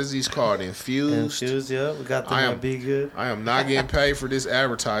 Fire. What is these called? Infused. Yeah. We got them at Be Good. I am not getting paid for this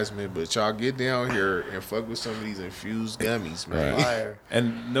advertisement, but y'all get down here and fuck with some of these infused gummies, man. Fire.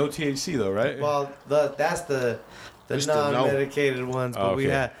 And no THC though, right? Well, that's the non-medicated ones, but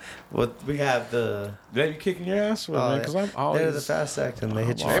we have the. They be kicking your ass, man? Because I'm always. They're the fast acting. They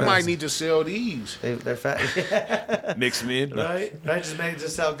hit you. They might need to sell these. They're fat. Mix them in, right?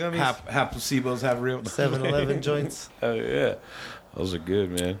 Just sell gummies. Half placebos, have real. 7-Eleven joints. Oh yeah, those are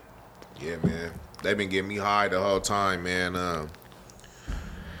good, man. Yeah, man. They've been getting me high the whole time, man.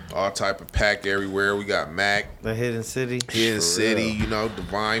 All type of pack everywhere. We got Mac. The Hidden City. You know,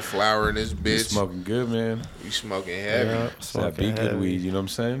 Divine Flower in this bitch. You smoking good, man. You smoking heavy. Yeah, that be good weed, you know what I'm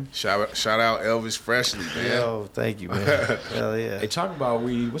saying? Shout out Elvis Freshlee, man. Yo, thank you, man. Hell yeah. Hey, talk about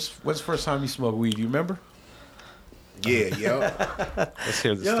weed. What's the first time you smoked weed? You remember? Yeah, yo. Let's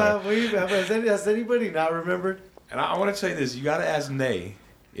hear the story. Has anybody not remembered? And I want to tell you this. You got to ask Nay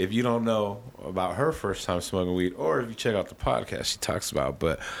if you don't know about her first time smoking weed, or if you check out the podcast she talks about.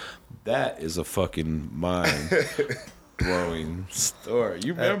 But that is a fucking mind-blowing story.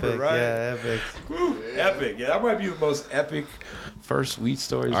 You remember, epic, right? Yeah, epic. Woo, epic. Yeah, that might be the most epic first weed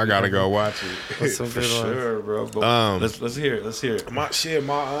stories. I got to go watch it. That's some For good sure, bro. But let's hear it. Let's hear it. My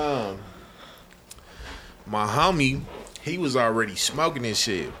homie, he was already smoking this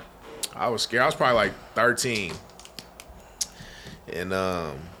shit. I was scared. I was probably like 13. And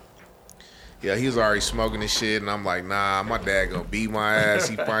yeah, he was already smoking this shit, and I'm like, nah, my dad gonna beat my ass.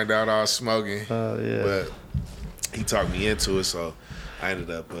 He find out I was smoking. Yeah. But he talked me into it, so I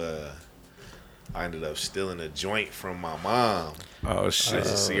ended up stealing a joint from my mom. Oh shit! I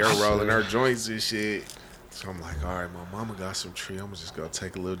just see her rolling her joints and shit. So I'm like, all right, my mama got some tree. I'm just gonna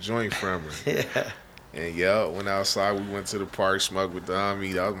take a little joint from her. Yeah. And went outside. We went to the park, smoked with the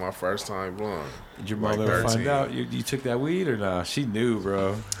homie. That was my first time blowing. Did your mom ever find out you took that weed or nah? She knew,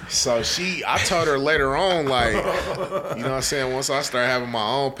 bro. So I told her later on, like, you know what I'm saying? Once I started having my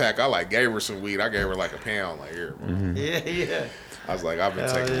own pack, I like gave her some weed. I gave her like a pound, like here. Mm-hmm. Yeah. I was like, I've been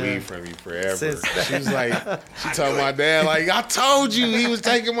taking weed from you forever. She was like, she told my dad, like, I told you he was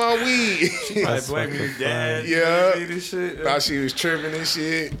taking my weed. She might blame your dad. Yeah. Shit. Thought she was tripping and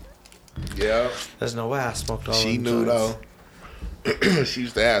shit. Yeah. There's no way I smoked all She them knew joints. though. She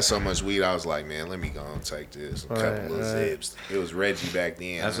used to have so much weed. I was like, man, let me go and take this. A couple little zips. It was Reggie back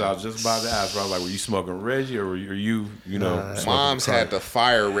then. That's what I was just about to ask. Bro. I was like, were you smoking Reggie or were you know? Mom's had the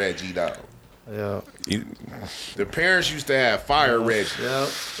fire Reggie though. Yeah. The parents used to have fire Reggie. Yep.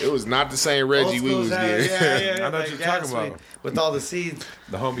 It was not the same Reggie we was getting. Yeah. I know what you're talking about. With all the seeds.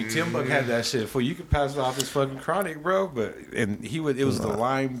 The homie Tim Buck had that shit. For you could pass it off as fucking chronic, bro. It was the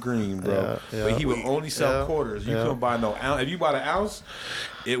lime green, bro. Yeah. But he would only sell quarters. You couldn't buy no ounce. If you bought an ounce,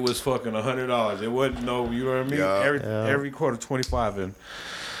 it was fucking $100. It wasn't no, you know what I mean? Yeah. Every quarter 25 and.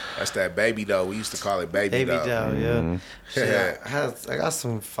 That's that baby dough. We used to call it baby dough. Yeah. Shit, I got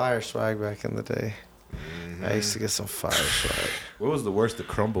some fire swag back in the day. I used to get some fire swag. What was the worst? The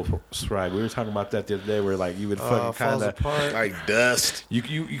crumble swag. We were talking about that the other day, where like you would fucking kind of like dust. You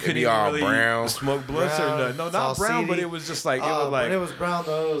couldn't even all really brown. Smoke blunts or nothing. No, not brown, but it was just like it was like. When it was brown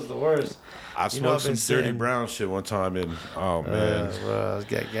though, it was the worst. I smoked some dirty brown shit one time, and oh man, bro, I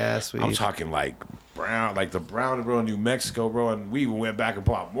got gas weed. I'm talking like brown, like the brown bro in New Mexico, bro, and we went back and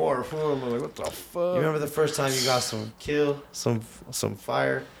bought more. Fool. I'm like, what the fuck? You remember the first time you got some kill, some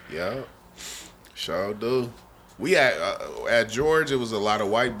fire? Yeah, sure do. We at George, it was a lot of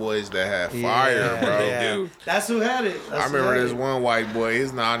white boys that had fire, bro. Yeah. Dude. That's who had it. I remember this one white boy.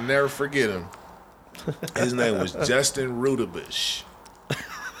 I'll never forget him. His name was Justin Rudabush.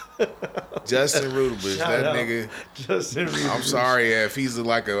 Justin Rudabush, that nigga. Justin Rudabush. I'm sorry if he's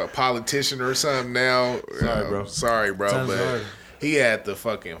like a politician or something now. Sorry, bro. Sounds but hard. he had the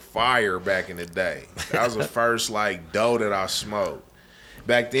fucking fire back in the day. That was the first like dough that I smoked.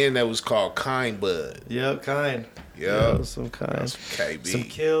 Back then, that was called Kind Bud. Yep, Kind. Yep. Some Kind. KB. Some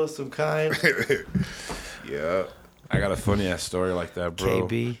kill, some Kind. Yeah. I got a funny ass story like that, bro.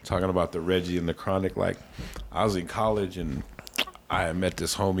 KB. Talking about the Reggie and the Chronic. Like, I was in college and I had met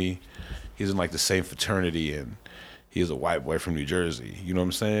this homie. He's in like the same fraternity and he was a white boy from New Jersey. You know what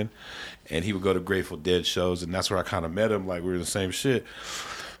I'm saying? And he would go to Grateful Dead shows and that's where I kind of met him. Like, we were in the same shit.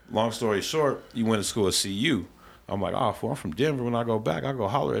 Long story short, he went to school at CU. I'm like, oh, fool, I'm from Denver. When I go back, I'll go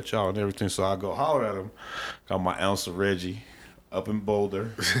holler at y'all and everything. So I go holler at him. Got my ounce of Reggie up in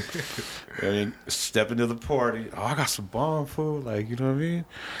Boulder. And step into the party. Oh, I got some bomb food. Like, you know what I mean?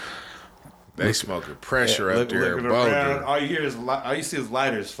 They smoking pressure up there in Boulder. Around, all you see is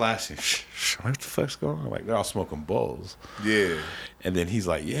lighters flashing. What the fuck's going on? Like, they're all smoking bowls. Yeah. And then he's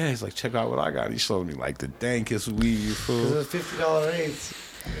like, check out what I got. He showed me like the dankest weed, you fool. It was $50 eights.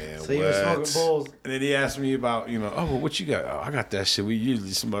 Man, so you were smoking bowls. And then he asked me about, well, what you got? Oh, I got that shit we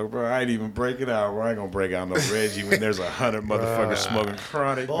usually smoke, bro. I ain't even break it out. Bro. I ain't gonna break out no Reggie when there's 100 motherfuckers smoking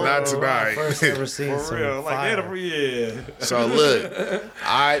Chronic. Boy, not tonight. First ever seen For real. fire. Yeah. So look,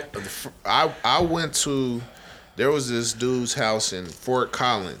 I went to, there was this dude's house in Fort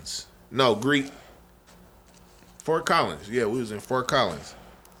Collins. No, Fort Collins. Yeah, we was in Fort Collins.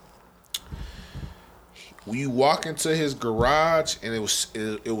 You walk into his garage and it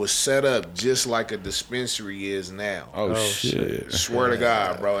was set up just like a dispensary is now. Oh shit. Swear to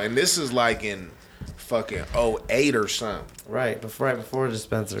God, bro. And this is like in fucking 08 or something. Right before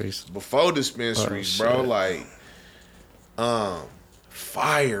dispensaries. Before dispensaries, bro. Like,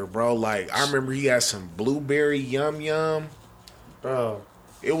 fire, bro. Like, I remember he had some blueberry yum. Bro.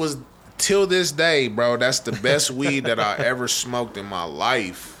 It was, till this day, bro, that's the best weed that I ever smoked in my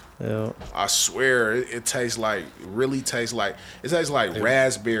life. Yeah. I swear, it tastes like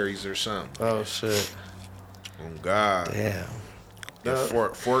raspberries or something. Oh shit. Oh God. Damn.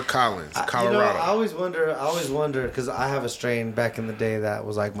 Fort Collins, Colorado. I always wonder because I have a strain back in the day that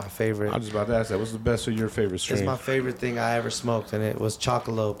was like my favorite. I was just about to ask that. What's the best of your favorite strain? It's my favorite thing I ever smoked, and it was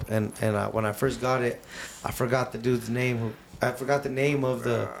Chocolope. And when I first got it, I forgot the dude's name. I forgot the name of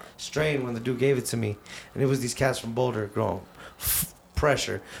the strain when the dude gave it to me, and it was these cats from Boulder growing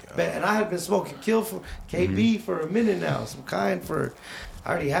pressure. And I had been smoking Kill for KB for a minute now. I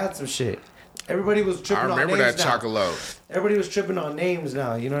already had some shit. Everybody was tripping on names. I remember that Chocolope. Everybody was tripping on names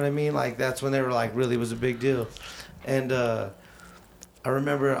now. You know what I mean? Like, that's when they were like, really was a big deal. And I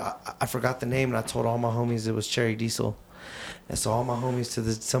remember I forgot the name, and I told all my homies it was Cherry Diesel. And so all my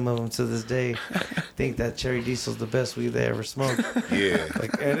homies some of them to this day think that Cherry Diesel's the best weed they ever smoked. Yeah.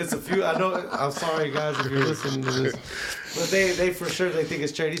 And it's a few. I know. I'm sorry, guys, if you're listening to this, but they for sure they think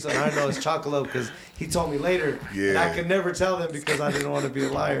it's Cherry Diesel, and I know it's Chocolope because he told me later. Yeah. And I could never tell them because I didn't want to be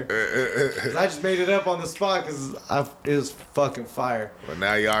a liar. Because I just made it up on the spot because it was fucking fire. Well,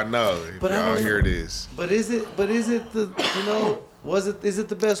 now y'all know. But y'all hear this. But is it the is it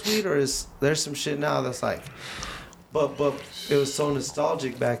the best weed, or is there some shit now that's like? But it was so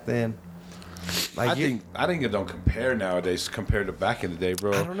nostalgic back then. Like, I think it don't compare nowadays compared to back in the day,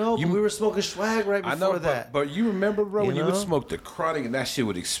 bro. I don't know, but we were smoking swag right before that. But you remember, bro, when you would smoke the Chronic and that shit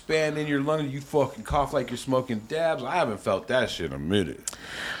would expand in your lungs, you fucking cough like you're smoking dabs. I haven't felt that shit in a minute.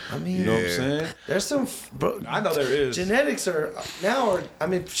 I mean, you know what I'm saying? There's some, bro. I know there is. Genetics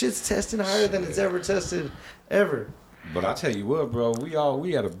shit's testing higher than it's ever tested ever. But I tell you what, bro,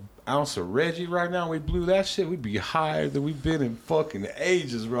 we had a ounce of Reggie right now, we blew that shit, we'd be higher than we've been in fucking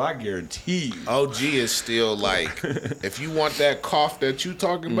ages, bro. I guarantee you. OG is still like, if you want that cough that you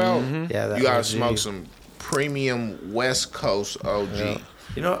talking about, yeah, you gotta OG. smoke some premium West Coast OG. Yeah.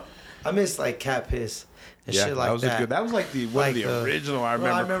 You know, I miss like cat piss and shit like that. That was like one of the original. I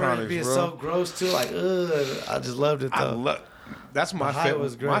remember it being so gross too. Like, ugh, I just loved it though. That's my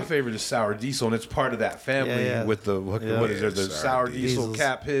favorite. My favorite is Sour Diesel, and it's part of that family with the what is there? The Sour Diesel,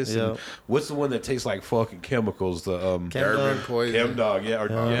 Cap Hiss. And what's the one that tastes like fucking chemicals? The Durban Poison. Chem Dog, You know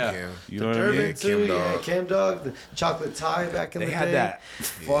what I mean? Too, Chem Dog, the chocolate Thai back in the day. They had that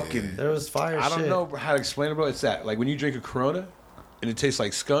fucking. There was fire. I don't know how to explain it, bro. It's that like when you drink a Corona. And it tastes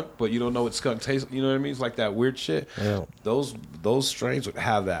like skunk, but you don't know what skunk tastes. You know what I mean? It's like that weird shit. Yeah. Those strains would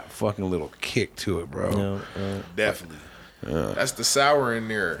have that fucking little kick to it, bro. Definitely. That's the sour in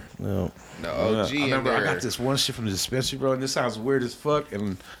there. No OG I remember in there. I got this one shit from the dispensary, bro, and this sounds weird as fuck.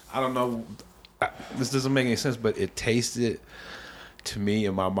 And I don't know, this doesn't make any sense, but it tasted to me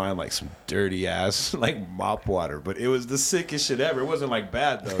in my mind like some dirty ass like mop water. But it was the sickest shit ever. It wasn't like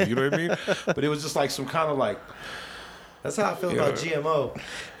bad though. You know what I mean? But it was just like some kind of like. That's how I feel about GMO.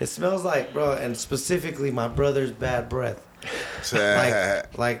 It smells like, bro, and specifically my brother's bad breath.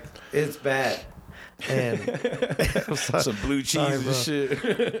 like it's bad. And some blue cheese and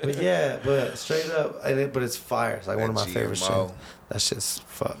shit. But straight up, but it's fire. It's like that one of my favorite shit. That shit's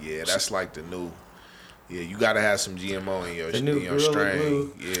fuck. Yeah, that's like the new. Yeah, you gotta have some GMO in your strain.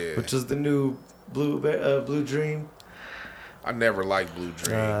 Blue, which is the new Blue Dream. I never liked Blue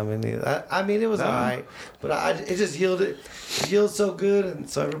Dream. I mean, it was alright, but it just yielded. It yielded so good, and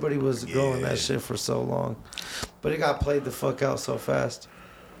so everybody was growing that shit for so long. But it got played the fuck out so fast.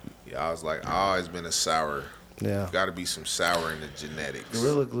 Yeah, I was like, I always been a sour. Yeah, got to be some sour in the genetics.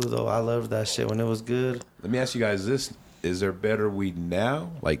 Gorilla Glue though, I loved that shit when it was good. Let me ask you guys this: is there better weed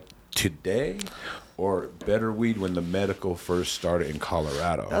now, like today? Or better weed when the medical first started in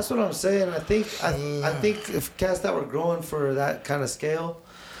Colorado. That's what I'm saying. I think if cats that were growing for that kind of scale,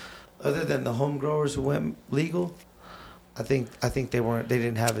 other than the home growers who went legal, I think they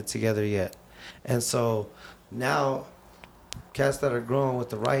didn't have it together yet, and so now cats that are growing with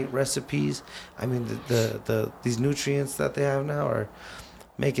the right recipes. I mean these nutrients that they have now are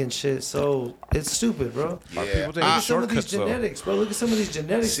making shit so it's stupid, bro. Yeah. Look at some of these genetics, bro. Look at some of these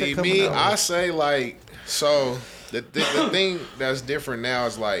genetics. See, that me, out I say like so. The thing that's different now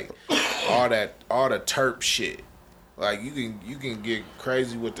is like all the terp shit. Like you can get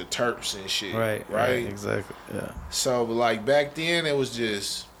crazy with the terps and shit. Right. Exactly. Yeah. So like back then it was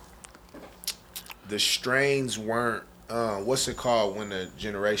just the strains weren't. What's it called when the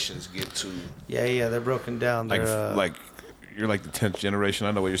generations get to? Yeah. They're broken down. Like you're like the 10th generation.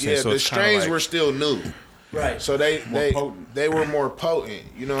 I know what you're saying. Yeah, so the strains were still new. Right. So they were more potent.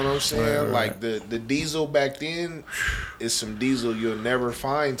 You know what I'm saying? Right. Like the diesel back then is some diesel you'll never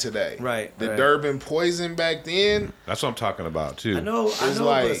find today. Right. The Durban Poison back then. That's what I'm talking about too. I know.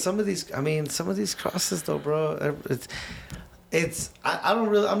 But some of these crosses though, bro.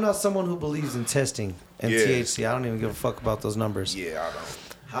 I'm not someone who believes in testing and THC. I don't even give a fuck about those numbers. Yeah, I don't.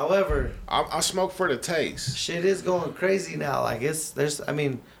 However, I smoke for the taste. Shit is going crazy now. Like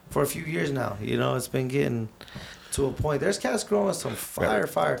for a few years now, you know, it's been getting to a point. There's cats growing some fire.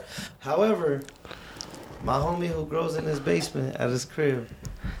 However, my homie who grows in his basement at his crib,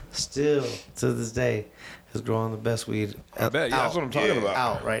 still to this day, is growing the best weed. I bet. That's what I'm talking about.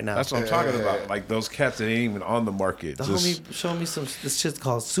 Out right now. That's what I'm talking about. Like those cats that ain't even on the market. The homie showed me this shit's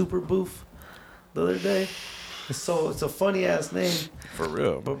called Super Boof the other day. It's a funny ass name. For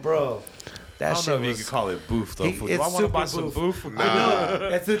real. But bro, that shit. I don't know if you could call it Boof though. Do I want to buy some Boof? Nah. I know.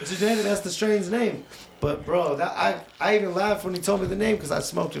 That's the genetic. That's the strain's name. But bro, I even laughed when he told me the name because I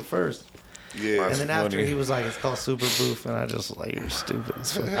smoked it first. Yeah. And then after he was like, it's called Super Boof, and I just was like, you're stupid.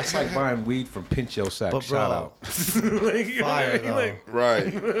 That's like buying weed from Pincho Sack. But bro, shout out. Fire though.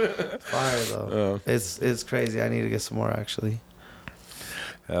 Right. Fire though. It's crazy. I need to get some more actually.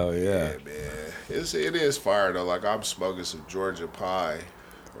 Hell yeah. Man. It is fire though. Like I'm smoking some Georgia pie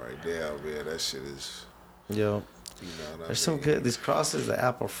right now, man. That shit is. Yo. There's some good these crosses, the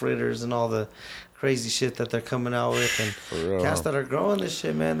apple fritters and all the crazy shit that they're coming out with, and cats that are growing this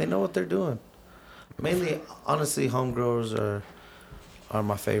shit, man. They know what they're doing. Mainly, honestly, home growers are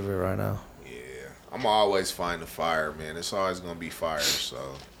my favorite right now. Yeah, I'm always find the fire, man. It's always gonna be fire.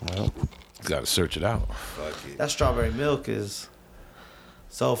 So. Well, you gotta search it out. Fuck it. That strawberry milk is.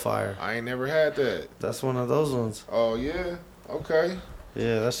 So fire. I ain't never had that. That's one of those ones. Oh, yeah? Okay.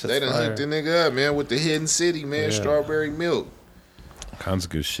 Yeah, that's just They done hooked the nigga up, man, with the Hidden City, man. Yeah. Strawberry milk. Kinds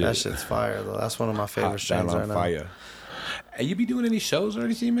of good shit. That shit's fire, though. That's one of my favorite strains right now. Fire. Hey, you be doing any shows or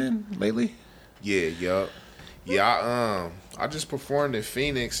anything, man, lately? Yeah, yup. Yeah, I just performed in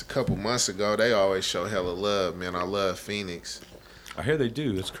Phoenix a couple months ago. They always show hella love, man. I love Phoenix. I hear they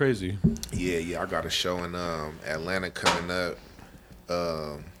do. It's crazy. Yeah. I got a show in Atlanta coming up.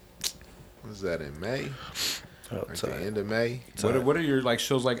 What's that in May? Like the end of May. What are your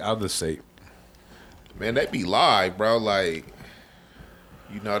shows like out of the state? Man, they be live, bro. Like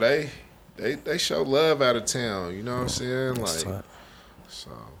you know, they show love out of town. You know what I'm saying? Like,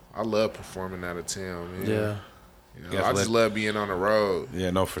 so I love performing out of town, man. Yeah. You know, I just love being on the road.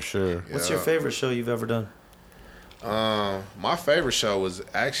 Yeah, no, for sure. What's your favorite show you've ever done? My favorite show was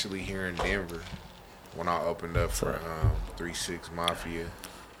actually here in Denver when I opened up for 3-6 Mafia.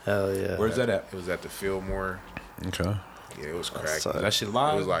 Hell yeah. Where's that at? It was at the Fillmore. Okay. Yeah, it was cracking. That shit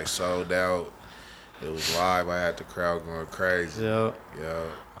live? It was like sold out. It was live. I had the crowd going crazy. Yeah. Yeah.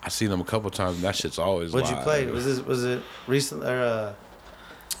 I seen them a couple times. And that shit's always What'd live. you play? Was it recent or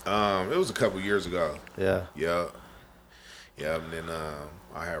It was a couple years ago. Yeah. Yeah. Yeah, and then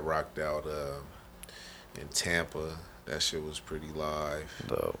I had rocked out in Tampa. That shit was pretty live.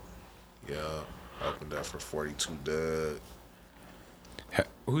 Dope. Yeah. Opened up for 42 Doug.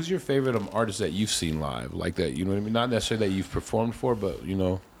 Who's your favorite artist that you've seen live like that? You know what I mean? Not necessarily that you've performed for, but you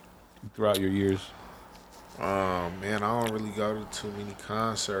know, throughout your years. Man, I don't really go to too many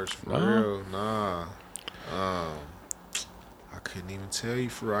concerts for real. Nah. I couldn't even tell you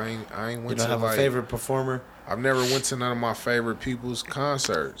for I ain't went You don't to have a favorite performer? I've never went to none of my favorite people's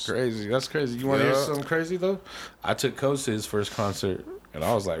concerts. Crazy. That's crazy. You want to hear something crazy though? I took Coach to his first concert. And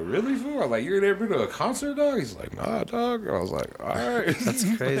I was like, really, fool? Like, you're never been to a concert, dog? He's like, nah, dog. And I was like, all right.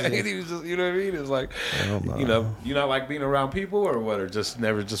 That's crazy. And he was just, you know what I mean? It's like, you know, you not like being around people or what? Or just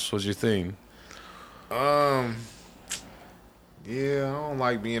never just was your thing? Yeah, I don't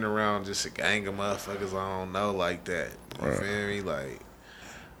like being around just a gang of motherfuckers I don't know like that. You feel me? Like,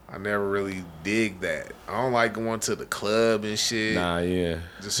 I never really dig that. I don't like going to the club and shit. Nah, yeah.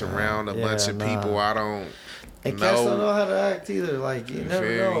 Just around a bunch of people I don't And cats don't know how to act either. Like, you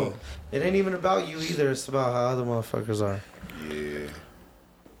never know. It ain't even about you either. It's about how other motherfuckers are. Yeah.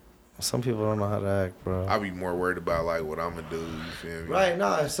 Some people don't know how to act, bro. I be more worried about, like, what I'm going to do. You feel me? Right,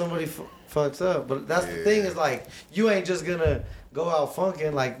 nah, if somebody fucks up. But that's the thing is, like, you ain't just going to go out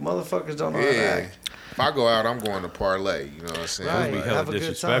funking. Like, motherfuckers don't know how to act. If I go out, I'm going to parlay. You know what I'm saying? Right. Be Have hella a good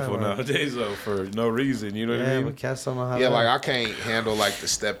disrespectful time, nowadays, though, for no reason. You know what I mean? But cats don't know how to like, act. I can't handle, like, the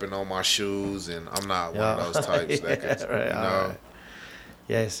stepping on my shoes, and I'm not one of those types that can, right, you know? right.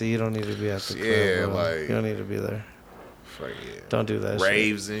 Yeah, so you don't need to be at the club. Yeah, bro. like... You don't need to be there. Fuck yeah. Don't do that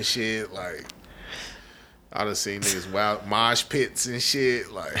Raves and shit, like... I done seen niggas wild mosh pits and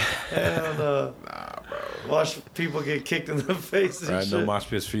shit, like... Hell no. Nah, bro. Watch people get kicked in the face and shit. No mosh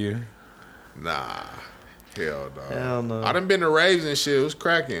pits for you? Nah. Hell no. Hell no. I done been to raves and shit. It was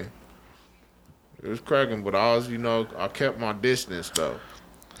cracking. But I was, you know, I kept my distance, though.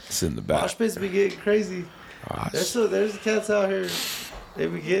 It's in the back. Mosh pits be getting crazy. There's cats out here. They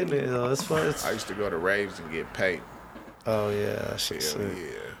be getting it, though. It's fun. I used to go to raves and get paid. Oh, yeah. That shit's Hell sick.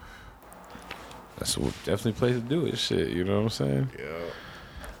 yeah. That's definitely a place to do it, shit. You know what I'm saying?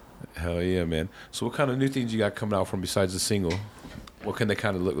 Yeah. Hell yeah, man. So what kind of new things you got coming out from besides the single? What can they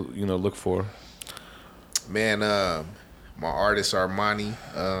kind of look for? Man, my artist Armani,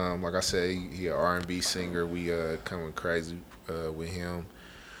 like I said, he an R&B singer. We coming crazy with him.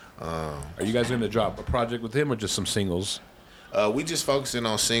 Are you guys going to drop a project with him or just some singles? We just focusing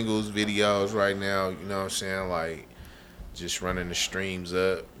on singles, videos right now. You know what I'm saying? Like, just running the streams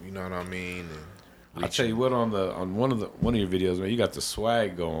up. You know what I mean? And I'll tell you what, on one of your videos, man, you got the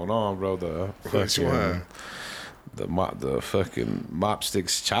swag going on, bro. Which one? The fucking mop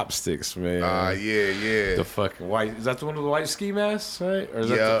sticks, chopsticks, man. Yeah. The fucking white. Is that the one with the white ski mask, right? Or is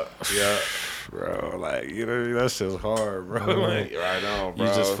yeah. Bro, like, you know, that shit's hard, bro. Like, right on, bro.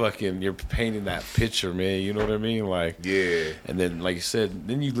 You just you're painting that picture, man. You know what I mean? Like, yeah. And then, like you said,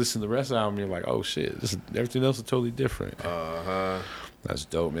 then you listen to the rest of the album, you're like, oh shit, everything else is totally different. That's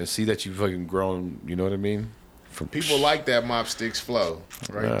dope, man. See that you fucking grown. You know what I mean? From people like that mop sticks flow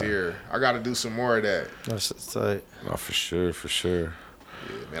right there. I got to do some more of that. That's tight. Oh, for sure.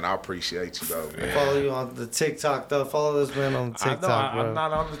 Yeah, man, I appreciate you though, man. Follow you on the TikTok though. Follow this man on the TikTok, bro. I'm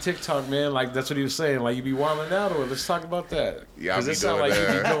not on the TikTok, man. Like that's what he was saying. Like you be wilding out, or let's talk about that. Yeah, I be doing like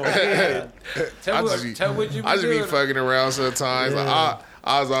that. Tell what you be I just doing. be fucking around sometimes. Yeah. Like,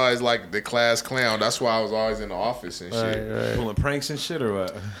 I was always like the class clown. That's why I was always in the office and shit. Right. Pulling pranks and shit, or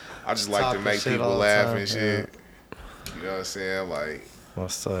what? I just like to Talking make shit people all the laugh time, and shit. You know what I'm saying? Like,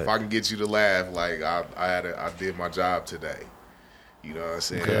 What's tight? if I can get you to laugh, like I did my job today. You know what I'm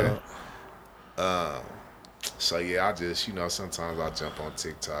saying? Okay. So yeah, I just, you know, sometimes I jump on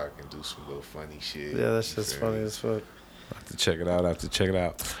TikTok and do some little funny shit. Yeah, that shit's funny as fuck. I have to check it out.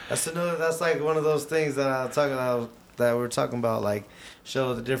 That's like one of those things that we're talking about, like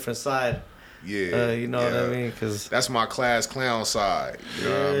show the different side. Yeah, you know what I mean? Cause that's my class clown side. You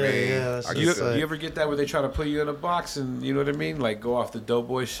know what I mean? Yeah, You ever get that where they try to put you in a box and you know what I mean? Like go off the dope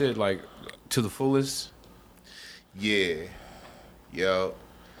boy shit like to the fullest. Yeah, Yo.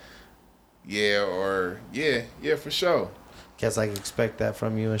 Yeah, for sure. Cats like expect that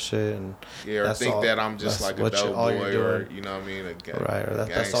from you and shit, and or think that I'm just like a dope boy, or you know what I mean, right? Or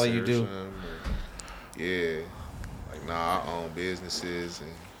that's all you do. Like nah, I own businesses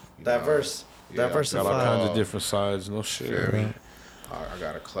and diversify. Got all kinds of different sides. No shit. Right. I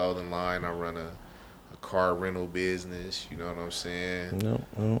got a clothing line. I run a car rental business. You know what I'm saying?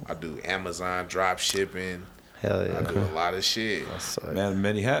 No. I do Amazon drop shipping. Hell yeah. I do a lot of shit. Man,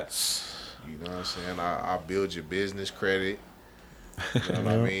 many hats. You know what I'm saying? I build your business credit. You know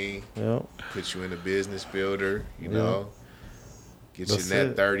what I mean? Yep. Put you in a business builder, you know. Get your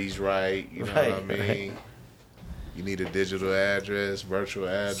net 30s right, you know what I mean? Right. You need a digital address, virtual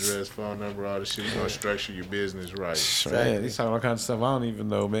address, phone number, all this shit. You're going to structure your business right. Exactly. Man, he's talking all kinds of stuff I don't even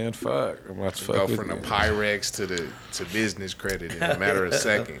know, man. Fuck. I'm about to go from the Pyrex to business credit in a matter of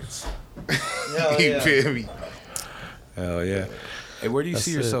seconds. You feel me? Hell yeah. Hey, where do you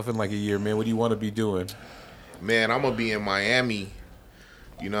see yourself in like a year, man? What do you want to be doing? Man, I'm going to be in Miami,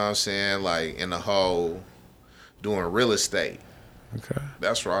 you know what I'm saying? Like in the whole, doing real estate. Okay.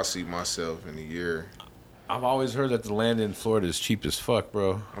 That's where I see myself in a year. I've always heard that the land in Florida is cheap as fuck,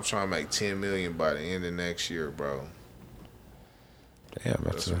 bro. I'm trying to make $10 million by the end of next year, bro. Damn,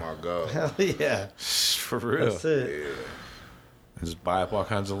 that's my goal. Hell yeah. For real. That's it. Yeah. And just buy up all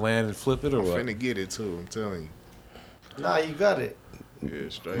kinds of land and flip it, or what? I'm finna get it too, I'm telling you. Nah, you got it. Yeah,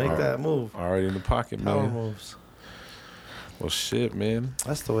 straight. Make that move. Already in the pocket, man. Power moves. Well, shit, man.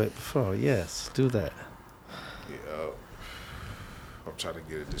 That's the way before. Yes, do that. Yeah. I'm trying to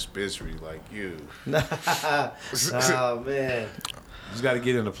get a dispensary like you. Oh, man. You just got to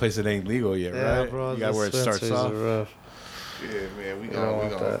get in a place that ain't legal yet, right? Bro, you got where it starts off. Rough. Yeah, man. We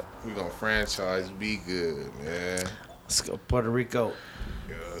gonna franchise Be Good, man. Let's go Puerto Rico.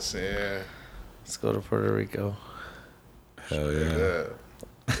 You know what I'm saying? Let's go to Puerto Rico. Hell yeah.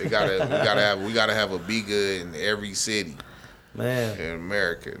 We gotta have a Be Good in every city. Man. In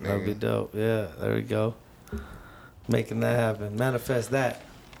America. That'd be dope. Yeah, there we go. Making that happen. Manifest that.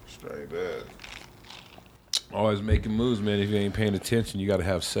 Straight up. Always making moves, man. If you ain't paying attention, you got to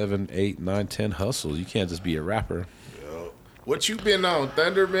have 7, 8, 9, 10 hustles. You can't just be a rapper. Yo. What you been on,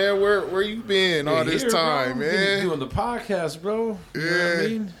 Thunder, man? Where you been all this time, bro. man? Doing the podcast, bro. You know what I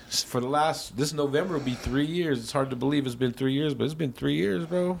mean? For this November will be 3 years. It's hard to believe it's been 3 years, but it's been 3 years,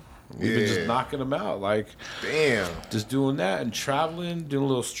 bro. We've been just knocking them out. Like, damn. Just doing that and traveling, doing a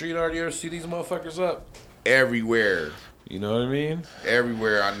little street art. You ever see these motherfuckers up? Everywhere. You know what I mean?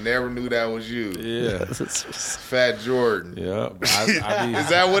 Everywhere. I never knew that was you. Yeah. Fat Jordan. Yeah. Is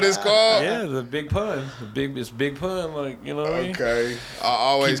that what it's called? Yeah, the big pun. It's big pun, like, you know what I mean? Okay. I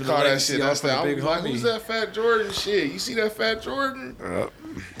always call that shit. That's that. Big like, who's that Fat Jordan shit? You see that Fat Jordan?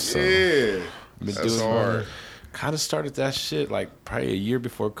 So, yeah. That's hard. Kind of started that shit like probably a year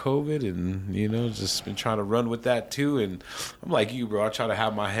before COVID, and you know, just been trying to run with that too. And I'm like you, bro. I try to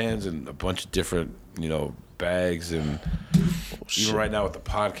have my hands in a bunch of different, you know, bags. And even right now with the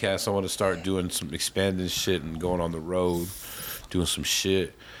podcast, I want to start doing some expanding shit and going on the road, doing some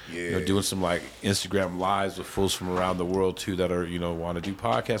shit. Yeah. You know, doing some like Instagram lives with fools from around the world too that are, you know, want to do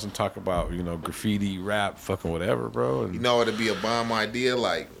podcasts and talk about, you know, graffiti, rap, fucking whatever, bro. And, you know, it'd be a bomb idea,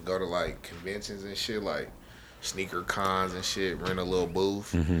 like go to like conventions and shit, like sneaker cons and shit, rent a little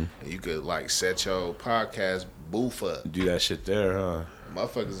booth, and you could like set your podcast booth up. Do that shit there, huh?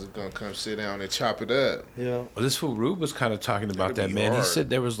 Motherfuckers are gonna come sit down and chop it up. Yeah. Well, this fool Rube was kind of talking about that, man. Hard. He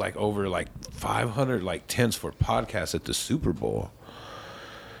said there was like over like 500 like tents for podcasts at the Super Bowl.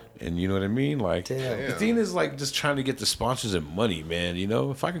 And you know what I mean? Like, the thing is like just trying to get the sponsors and money, man. You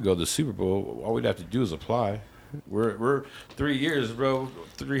know, if I could go to the Super Bowl, all we'd have to do is apply. We're 3 years, bro.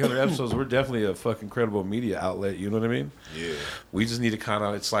 300 episodes. We're definitely a fucking credible media outlet. You know what I mean? Yeah. We just need to kind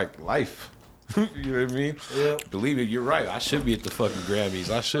of. It's like life. You know what I mean? Yeah. Believe it, you're right. I should be at the fucking Grammys.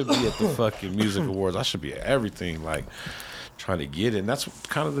 I should be at the fucking music awards. I should be at everything. Like trying to get it. And that's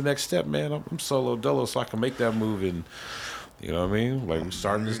kind of the next step, man. I'm solo dolo, so I can make that move. And you know what I mean? Like we're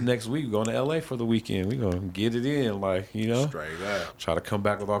starting this next week. We're going to LA for the weekend. We're gonna get it in. Like, you know, straight up. Try to come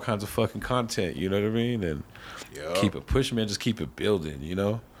back with all kinds of fucking content. You know what I mean? And keep it pushing, man. Just keep it building. You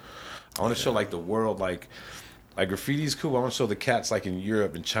know. I want to show like the world, like graffiti's cool. I want to show the cats like in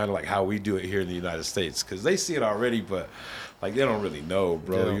Europe and China, like how we do it here in the United States, because they see it already, but like they don't really know,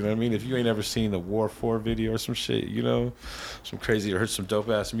 bro. Yeah. You know what I mean? If you ain't ever seen a War 4 video or some shit, you know, some crazy or heard some dope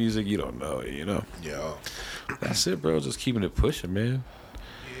ass music, you don't know it, you know. Yeah. That's it, bro. Just keeping it pushing, man.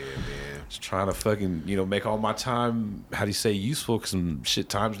 Yeah, man. Just trying to fucking, you know, make all my time, how do you say, useful, because some shit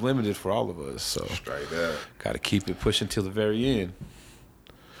time's limited for all of us. So straight up. Got to keep it pushing till the very end.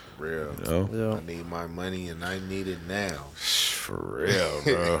 real. You know? Yeah. I need my money and I need it now. For real,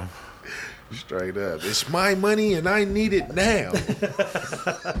 bro. Straight up. It's my money and I need it now.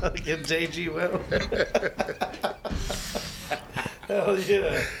 Get JG well. Hell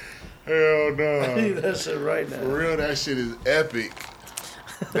yeah. Hell no. I need that shit right now. For real, that shit is epic.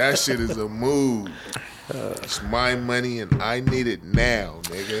 That shit is a move. It's my money and I need it now,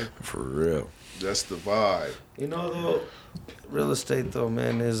 nigga. For real. That's the vibe. You know, though, real estate, though,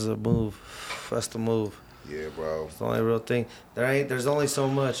 man, is a move. That's the move. Yeah, bro. It's the only real thing. There's only so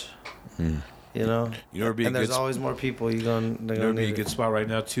much. You know? You know, and there's always more people they're gonna be a need good spot right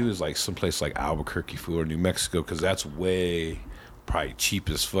now, too, is like someplace like Albuquerque or New Mexico, because that's way probably cheap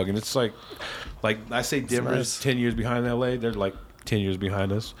as fuck. And it's like I say Denver's nice. 10 years behind LA. They're like 10 years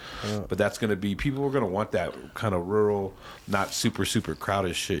behind us. But that's going to be, people are going to want that kind of rural, not super, super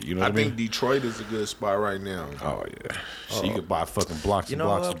crowded shit. You know what I mean? I think Detroit is a good spot right now. Oh, yeah. So you could buy fucking blocks and You know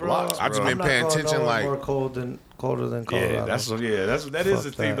blocks what, and bro? blocks. I just bro. been paying attention, like, more colder than Colorado. that is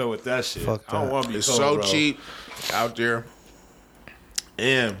the thing, that. though, with that shit. Fuck I don't that. want to be It's cold, so bro. cheap out there.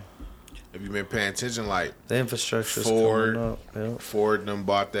 And if you've been paying attention, like The infrastructure's Ford, coming up. Yeah. Ford them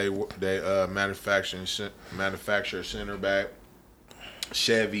bought they manufacturer center back.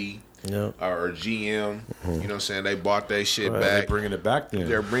 Chevy Yeah. or GM, you know what I'm saying? They bought their shit Right. They're back. bringing it back then.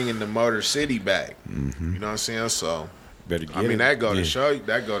 They're bringing the Motor City back. You know what I'm saying? So Better get I mean it. that go Yeah. to show you.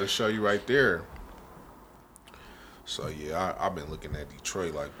 That go to show you right there. So yeah, I've been looking at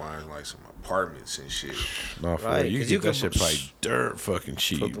Detroit, like buying like some apartments and shit. No, for Right, real. You 'cause can you get that can- shit probably dirt fucking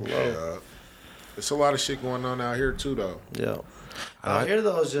cheap. Yeah. It's a lot of shit going on out here too, though. Yeah. Out here,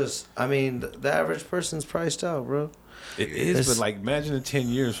 though, is just, I mean, the average person's priced out, bro. It is, It's- but like imagine in 10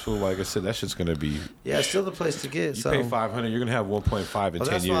 years, fool. Like I said, that shit's gonna be. Yeah, it's still the place to get. You So pay 500, you're gonna have 1.5 in Well,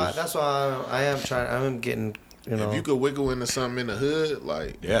 10 years. that's why I am trying. I'm getting, you know. If you could wiggle into something in the hood,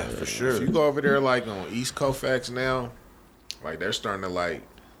 like Yeah, for sure. if you go over there like on East Colfax now, like they're starting to like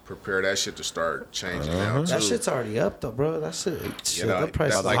prepare that shit to start changing now too. that shit's already up though, bro. That shit. Yeah, The like,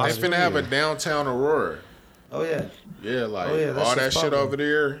 price is like high. they finna have a downtown Aurora. Oh yeah. Yeah, like Oh, yeah, that all that shit's shit popping. over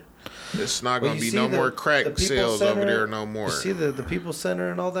there. It's not Well, gonna you be no see more the crack People sales Center, over there no more. You see the People Center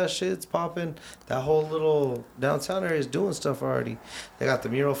and all that shit's popping. That whole little downtown area is doing stuff already. They got the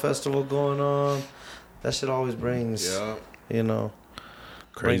mural festival going on. That shit always brings, Yeah. you know,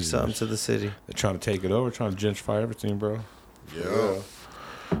 brings something to the city. They're trying to take it over, trying to gentrify everything, bro. Yeah.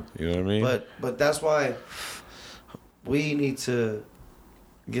 You know what I mean? But that's why we need to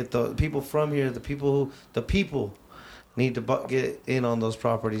get the people from here. The people need to get in on those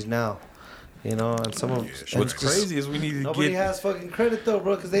properties now. You know, and some of What's crazy is we need to nobody get. has fucking credit though,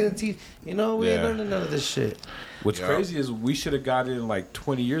 bro, because they didn't teach. You know, we ain't Yeah. learning none of this shit. What's Yeah. crazy is we should have got in like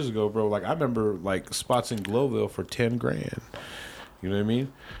 20 years ago, bro. Like I remember like spots in Glowville for 10 grand. You know what I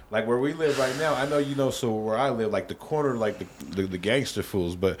mean? Like where we live right now, I know you know. So where I live, like the corner, like the gangster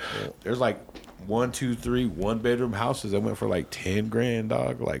fools, but there's like 1, 2, 3 1-bedroom houses that went for like 10 grand,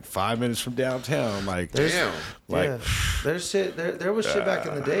 dog. Like 5 minutes from downtown. Like Damn. like Yeah, there's shit. There was shit back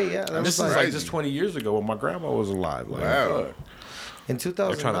in the day. Yeah, that and was this is like crazy. just 20 years ago when my grandma was alive. Like, Wow. fuck. in trying to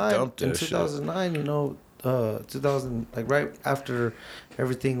 2009. dump In that shit. 2009, you know, 2000, like right after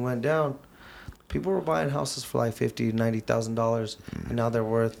everything went down, people were buying houses for like $50,000, $90,000, and now they're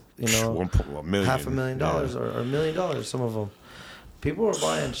worth, you know, $1 million. $500,000 or $1 million. Some of them. People were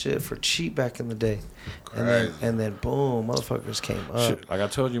buying shit for cheap back in the day, and then boom, motherfuckers came up. Shit, like I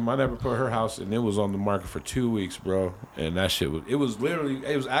told you, my neighbor put her house and it was on the market for 2 weeks, bro. And that shit it was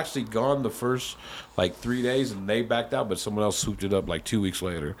actually gone the first like 3 days and they backed out, but someone else swooped it up like 2 weeks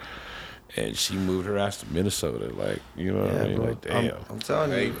later. And she moved her ass to Minnesota. Like, you know what I mean? bro. Like, damn. I'm telling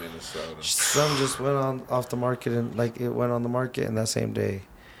Hey, you, Minnesota. some just went off the market and like it went on the market, and that same day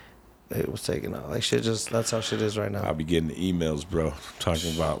it was taken out. Like shit, just that's how shit is right now. I'll be getting the emails, bro,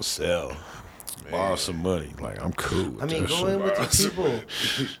 talking about sell. Borrow some money. Like, I'm cool with I mean, that go shit. in with your people.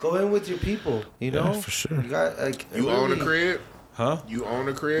 Go in with your people. You know, for sure. You got like You own a really- crib? Huh? You own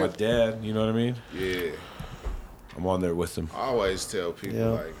a My crib? dad, you know what I mean? Yeah. I'm on there with him. I always tell people Yeah.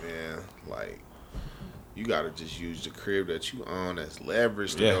 like, man, like you gotta just use the crib that you own as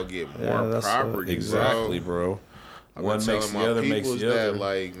leverage to Yeah. go get Yeah, more that's what- property. Exactly, bro. bro. I've One been makes telling the my other makes peoples the other. that,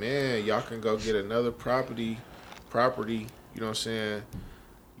 like, man, y'all can go get another property, you know what I'm saying?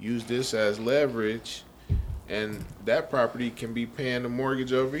 Use this as leverage, and that property can be paying the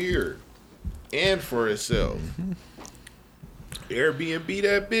mortgage over here and for itself. Airbnb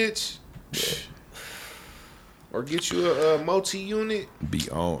that bitch. Or get you a multi-unit. Be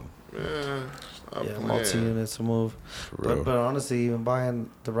on. Man, stop Yeah, playing. multi-units a move. real. But honestly, even buying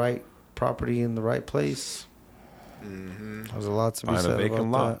the right property in the right place, Mm-hmm. There's a lot to be said about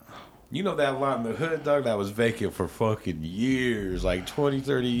lot. That. You know that lot in the hood, dog, that was vacant for fucking years, like 20,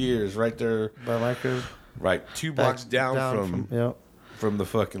 30 years, right there. By my crib? Right, 2 blocks down from the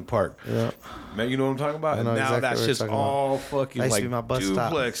fucking park. Yeah. Man, you know what I'm talking about? And now exactly that shit's all fucking like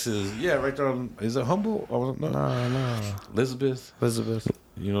duplexes. Stop. Yeah, right there on, is it Humboldt? Oh, no. Elizabeth.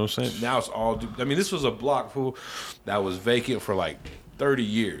 You know what I'm saying? Now it's all, I mean, this was a block, fool, that was vacant for like 30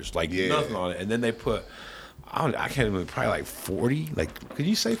 years, like nothing on it. And then they put, I can't even, probably like 40, like, could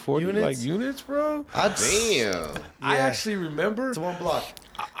you say 40 units? Like units, bro? Damn. I actually remember. It's one block.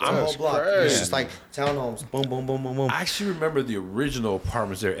 It's a whole block. It's just like townhomes. Boom, boom, boom, boom, boom. I actually remember the original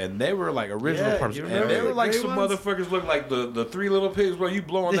apartments there, and they were like original apartments. And they were like some motherfuckers look like the Three Little Pigs, bro. You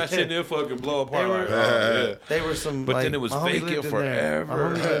blow on that shit and they'll fucking blow apart. They were some, but then it was vacant forever.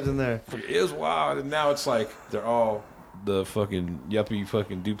 My homie lived in there. It was wild, and now it's like they're all the fucking yuppie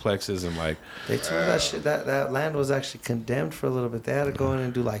fucking duplexes and like they told that shit that land was actually condemned for a little bit. They had to go in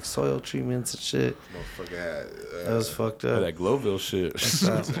and do like soil treatments and shit. That was fucked up. That Glowville shit.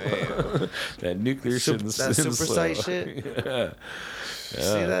 That nuclear shit. That super site shit. Yeah.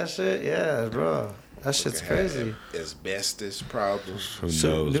 See that shit? Yeah, bro. That shit's crazy. Asbestos problems. Who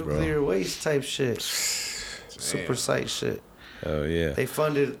knows, nuclear waste type shit. Super site shit. Oh yeah. They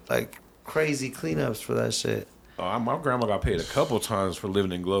funded like crazy cleanups for that shit. My grandma got paid a couple times for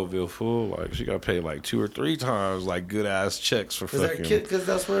living in Glowville, fool. Like she got paid like 2 or 3 times, like good ass checks for fucking. Because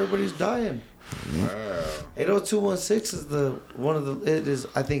that's where everybody's dying. Wow. 80216 is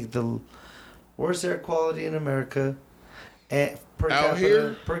I think the worst air quality in America. And per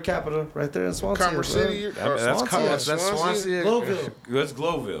capita, right there in Swansea. Commerce City. That's Swansea. Glowville. That's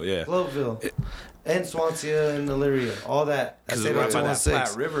Glowville, yeah. Glowville. And Swansea and Elyria. All that. Because it's right by that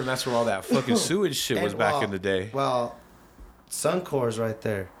Platte River, and that's where all that fucking sewage shit was back in the day. Well, Suncor's right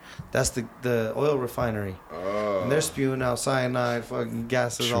there. That's the oil refinery. Oh. And they're spewing out cyanide fucking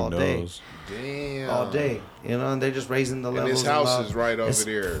gases all day. Damn. All day. You know, and they're just raising the levels. And his house is right over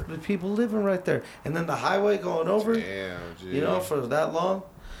there. The people living right there. And then the highway going over. Damn, geez. You know, for that long.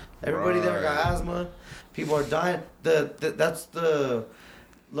 Everybody there got asthma. People are dying. That's the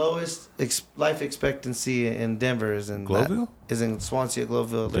lowest life expectancy in Denver is in Glowville? Is in Swansea,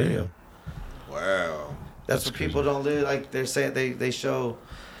 Glowville area. Wow. That's what people don't live. Like they're saying, they show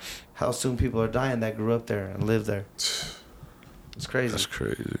how soon people are dying that grew up there and live there. It's crazy. That's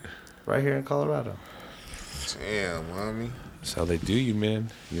crazy. Right here in Colorado. Damn, mommy. That's how they do you, man.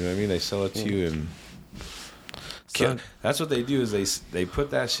 You know what I mean? They sell it to you and that's what they do is they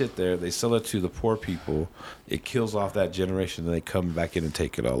put that shit there. They sell it to the poor people. It kills off that generation. Then they come back in and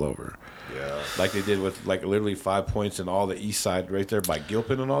take it all over. Yeah. Like they did with like literally 5 Points and all the east side right there by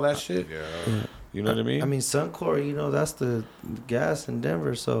Gilpin and all that shit. Yeah. You know what I mean? I mean, Suncor, you know, that's the gas in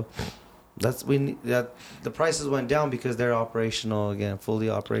Denver. So the prices went down because they're operational again, fully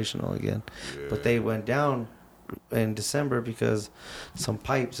operational again. Yeah. But they went down in December because some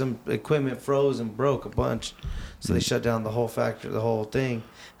equipment froze and broke a bunch. So they shut down the whole factory, the whole thing. And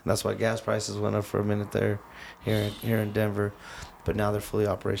that's why gas prices went up for a minute there here in Denver. But now they're fully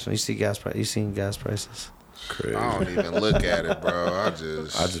operational. You seen gas prices? Crazy. I don't even look at it, bro. I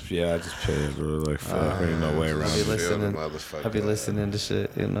just pay it, bro. Like, there ain't no way around it. I'll be listening to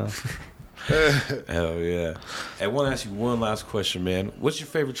shit, you know. Hell yeah. Hey, I want to ask you one last question, man. What's your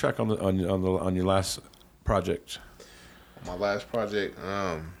favorite track on your last project? My last project,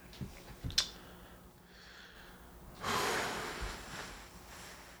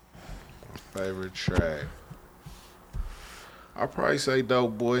 favorite track. I'll probably say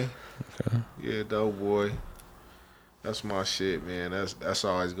Dope Boy. Okay. Yeah, Dope Boy. That's my shit, man. That's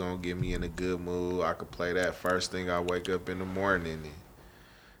always gonna get me in a good mood. I could play that first thing I wake up in the morning and,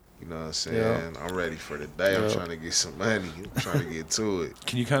 you know what I'm saying? Yeah. I'm ready for the day. I'm trying to get some money. I'm trying to get to it.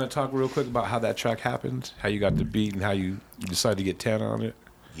 Can you kind of talk real quick about how that track happened? How you got the beat and how you decided to get Tana on it?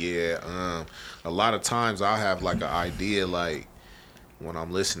 Yeah, a lot of times I'll have like an idea, like when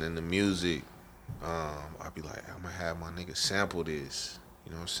I'm listening to music, I'll be like, I'm gonna have my nigga sample this.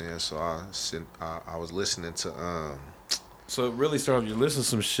 You know what I'm saying? So I was listening to So it really started. You listened to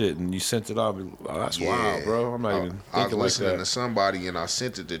some shit and you sent it off. Oh, that's wild, bro. I'm not even thinking like that. I was listening to somebody and I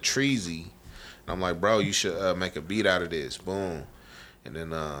sent it to Treasy. And I'm like, bro, you should make a beat out of this. Boom. And then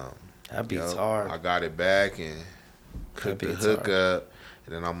that beat's hard. I got it back and cooked the hook up.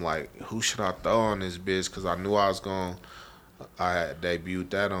 And then I'm like, who should I throw on this bitch? Because I knew I had debuted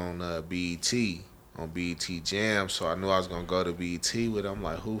that on BET, on BET Jam. So I knew I was going to go to BET with it. I'm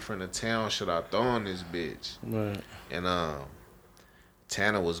like, who from the town should I throw on this bitch? Right. And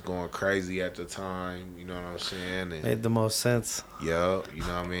Tana was going crazy at the time. You know what I'm saying? And made the most sense. yeah, you know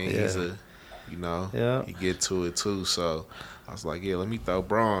what I mean? Yeah. You know, Yeah. he get to it too. So I was like, yeah, let me throw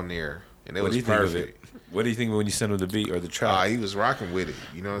Bro on there, and it was perfect. What do you think when you sent him the beat or the track? He was rocking with it.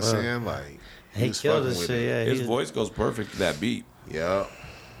 You know what I'm saying? Like he killed this shit. Yeah, his voice goes perfect to that beat. Yeah,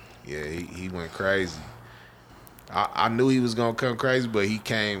 he went crazy. I knew he was gonna come crazy, but he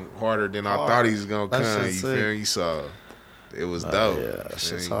came harder than I thought he was gonna come. You feel me? So it was dope. Yeah, that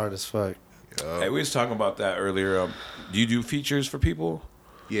shit's hard as fuck. Yep. Hey, we was talking about that earlier. Do you do features for people?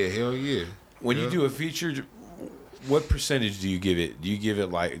 Yeah, hell yeah. When you do a feature, what percentage do you give it? Do you give it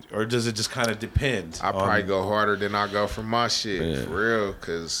like, or does it just kind of depend? I probably go harder than I go for my shit, for real,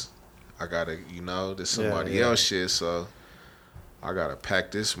 because I gotta, this somebody else shit, so I gotta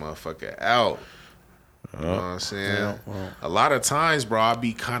pack this motherfucker out. You know what I'm saying? Yeah, well. A lot of times, bro, I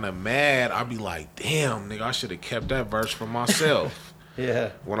be kind of mad. I be like, damn, nigga, I should have kept that verse for myself.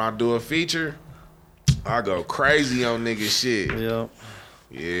 Yeah. When I do a feature, I go crazy on nigga shit. Yeah.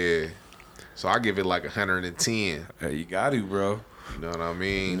 Yeah. So I give it like 110. Hey, you got to, bro. You know what I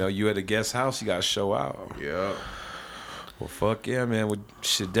mean? You at a guest house, you got to show out. Yeah. Well, fuck yeah, man. We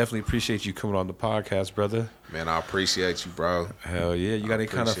should definitely appreciate you coming on the podcast, brother. Man, I appreciate you, bro. Hell yeah. You got any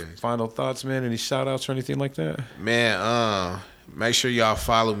kind of final thoughts, man? Any shout outs or anything like that? Man, make sure y'all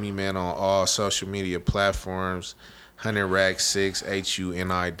follow me, man, on all social media platforms. HunidRack6, HunidRack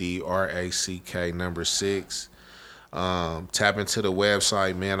 6. Tap into the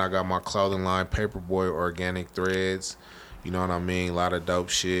website, man. I got my clothing line, Paperboy Organic Threads. You know what I mean? A lot of dope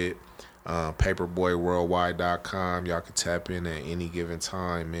shit. Paperboyworldwide.com. Y'all can tap in at any given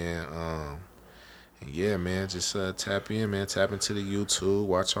time, man. Yeah, man. Just tap in, man. Tap into the YouTube.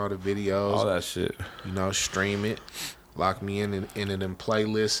 Watch all the videos. All that shit. Stream it. Lock me in them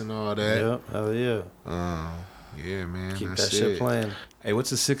playlists and all that. Yeah, hell yeah. Yeah, man. Keep that's that shit playing. Hey,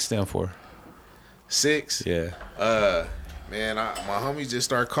 what's the 6 stand for? 6? Yeah. Man, my homies just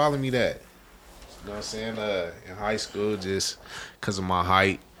started calling me that. You know what I'm saying? In high school, just because of my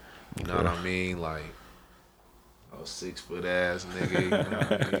height. You know what I mean? Like, 6-foot ass nigga. You know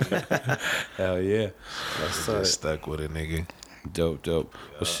what I mean? Hell yeah. That's just stuck with it, nigga. Dope. Yeah.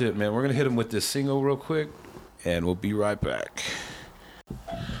 Well, shit, man. We're going to hit him with this single real quick, and we'll be right back.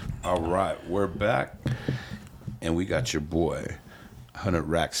 All right. We're back, and we got your boy,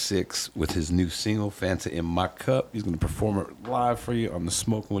 HunidRack6, with his new single, Fanta in My Cup. He's going to perform it live for you on the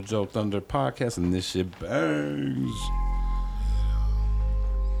Smoking with JoeThunder podcast, and this shit bangs.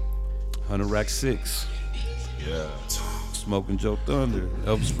 HunidRack6. Yeah. Smoking JoeThunder.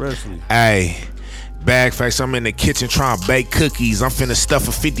 Elvis Freshlee. Hey. Bag face, I'm in the kitchen trying to bake cookies. I'm finna stuff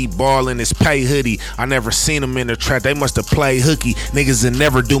a 50 ball in this pay hoodie. I never seen them in the trap, they must have played hooky. Niggas will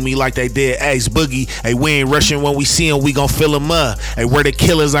never do me like they did Ace Boogie. Hey, we ain't rushing when we see them, we gon' fill them up. Hey, where the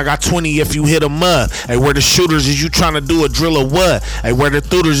killers, I got 20 if you hit them up. Hey, where the shooters, is you trying to do a drill or what? Hey, where the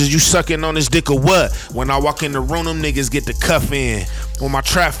thooters, is you sucking on this dick or what? When I walk in the room, them niggas get the cuff in. When my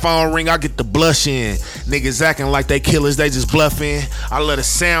trap phone ring, I get the blush in. Niggas acting like they killers, they just bluffing. I love the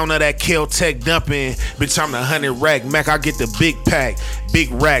sound of that Kill Tech dumping. Bitch, I'm the 100 rack Mac, I get the big pack.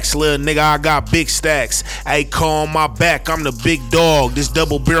 Big racks, little nigga, I got big stacks. Aco on my back, I'm the big dog. This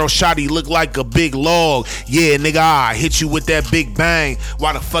double barrel shotty look like a big log. Yeah, nigga, I hit you with that big bang.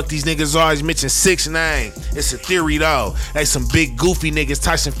 Why the fuck these niggas always mention 6ix9ine? It's a theory though. They some big goofy niggas,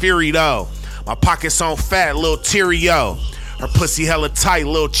 Tyson Fury though. My pockets on fat, little Tyrio. Her pussy hella tight,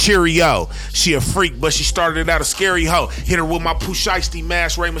 little Cheerio. She a freak, but she started out a scary hoe. Hit her with my Pooh Shiesty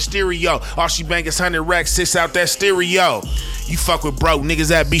mask, Rey Mysterio. All she bang is HunidRack6 out that stereo. You fuck with broke niggas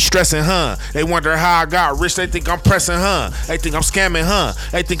that be stressing, huh? They wonder how I got rich, they think I'm pressing, huh? They think I'm scamming, huh?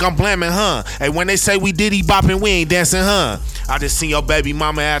 They think I'm blamming, huh? Hey, when they say we diddy bopping, we ain't dancing, huh? I just seen your baby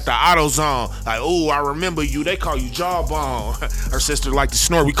mama at the AutoZone. Like, ooh, I remember you, they call you Jawbone. Her sister like to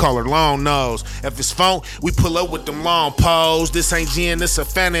snort, we call her Long Nose. If it's phone, we pull up with them long poles. This ain't gin, this a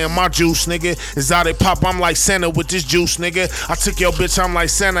Fanta in my juice, nigga. It's how they pop, I'm like Santa with this juice, nigga. I took your bitch, I'm like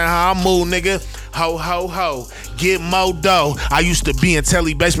Santa, how I move, nigga. Ho, ho, ho, get mo dough. I used to be in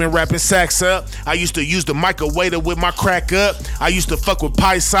Telly basement rapping sacks up. I used to use the microwaiter with my crack up. I used to fuck with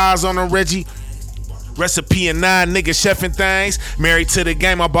pie size on a Reggie. Recipe and 9 niggas chefing things. Married to the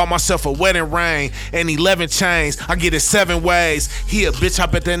game, I bought myself a wedding ring and 11 chains. I get it 7 ways. He a bitch, I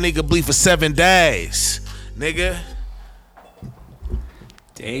bet that nigga bleed for 7 days. Nigga.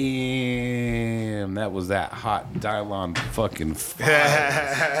 Damn, that was that hot Dylon fucking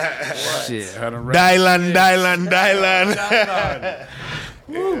fire. Shit, Dylon.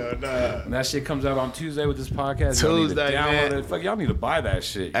 Hell nah. And that shit comes out on Tuesday with this podcast. Tuesday, man. Fuck, y'all need to buy that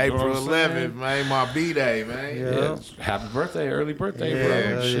shit. April 11th, man. My B-Day, man. Yeah. Happy birthday, early birthday,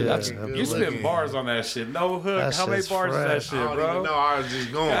 Yeah, bro. Shit, yeah. You spit bars on that shit. No hook. How many bars is that shit, I don't bro? even know. I was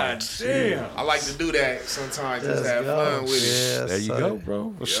just going. God damn. I like to do that sometimes. Just have fun with it. Yeah, There you go,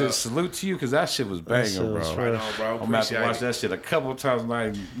 bro. Well, shit, salute to you because that shit was banging, bro. Right on, bro. I'm gonna have to watch that shit a couple of times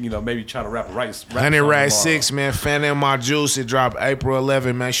tonight. Maybe try to rap a right. HunidRack6, man. Fanta in my juice. It dropped April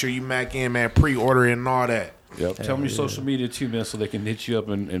 11th. Make sure you mac in, man. Pre-order it and all that. Yep. Tell me your social media too, man, so they can hit you up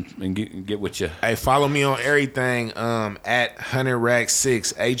and get with you. Hey, follow me on everything at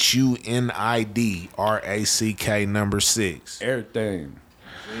HunidRack6, HunidRack6 6. Everything.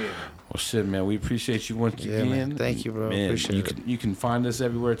 Yeah. Well, shit, man. We appreciate you once again. Man. Thank you, bro. Man, appreciate it. You can find us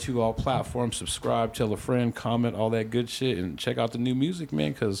everywhere too, all platforms. Subscribe, tell a friend, comment, all that good shit, and check out the new music,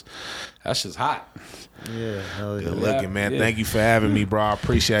 man, because that shit's hot. Yeah, hell yeah. Good looking, man. Yeah. Thank you for having me, bro. I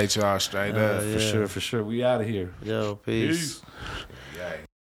appreciate y'all straight up. For sure. We out of here. Yo, peace.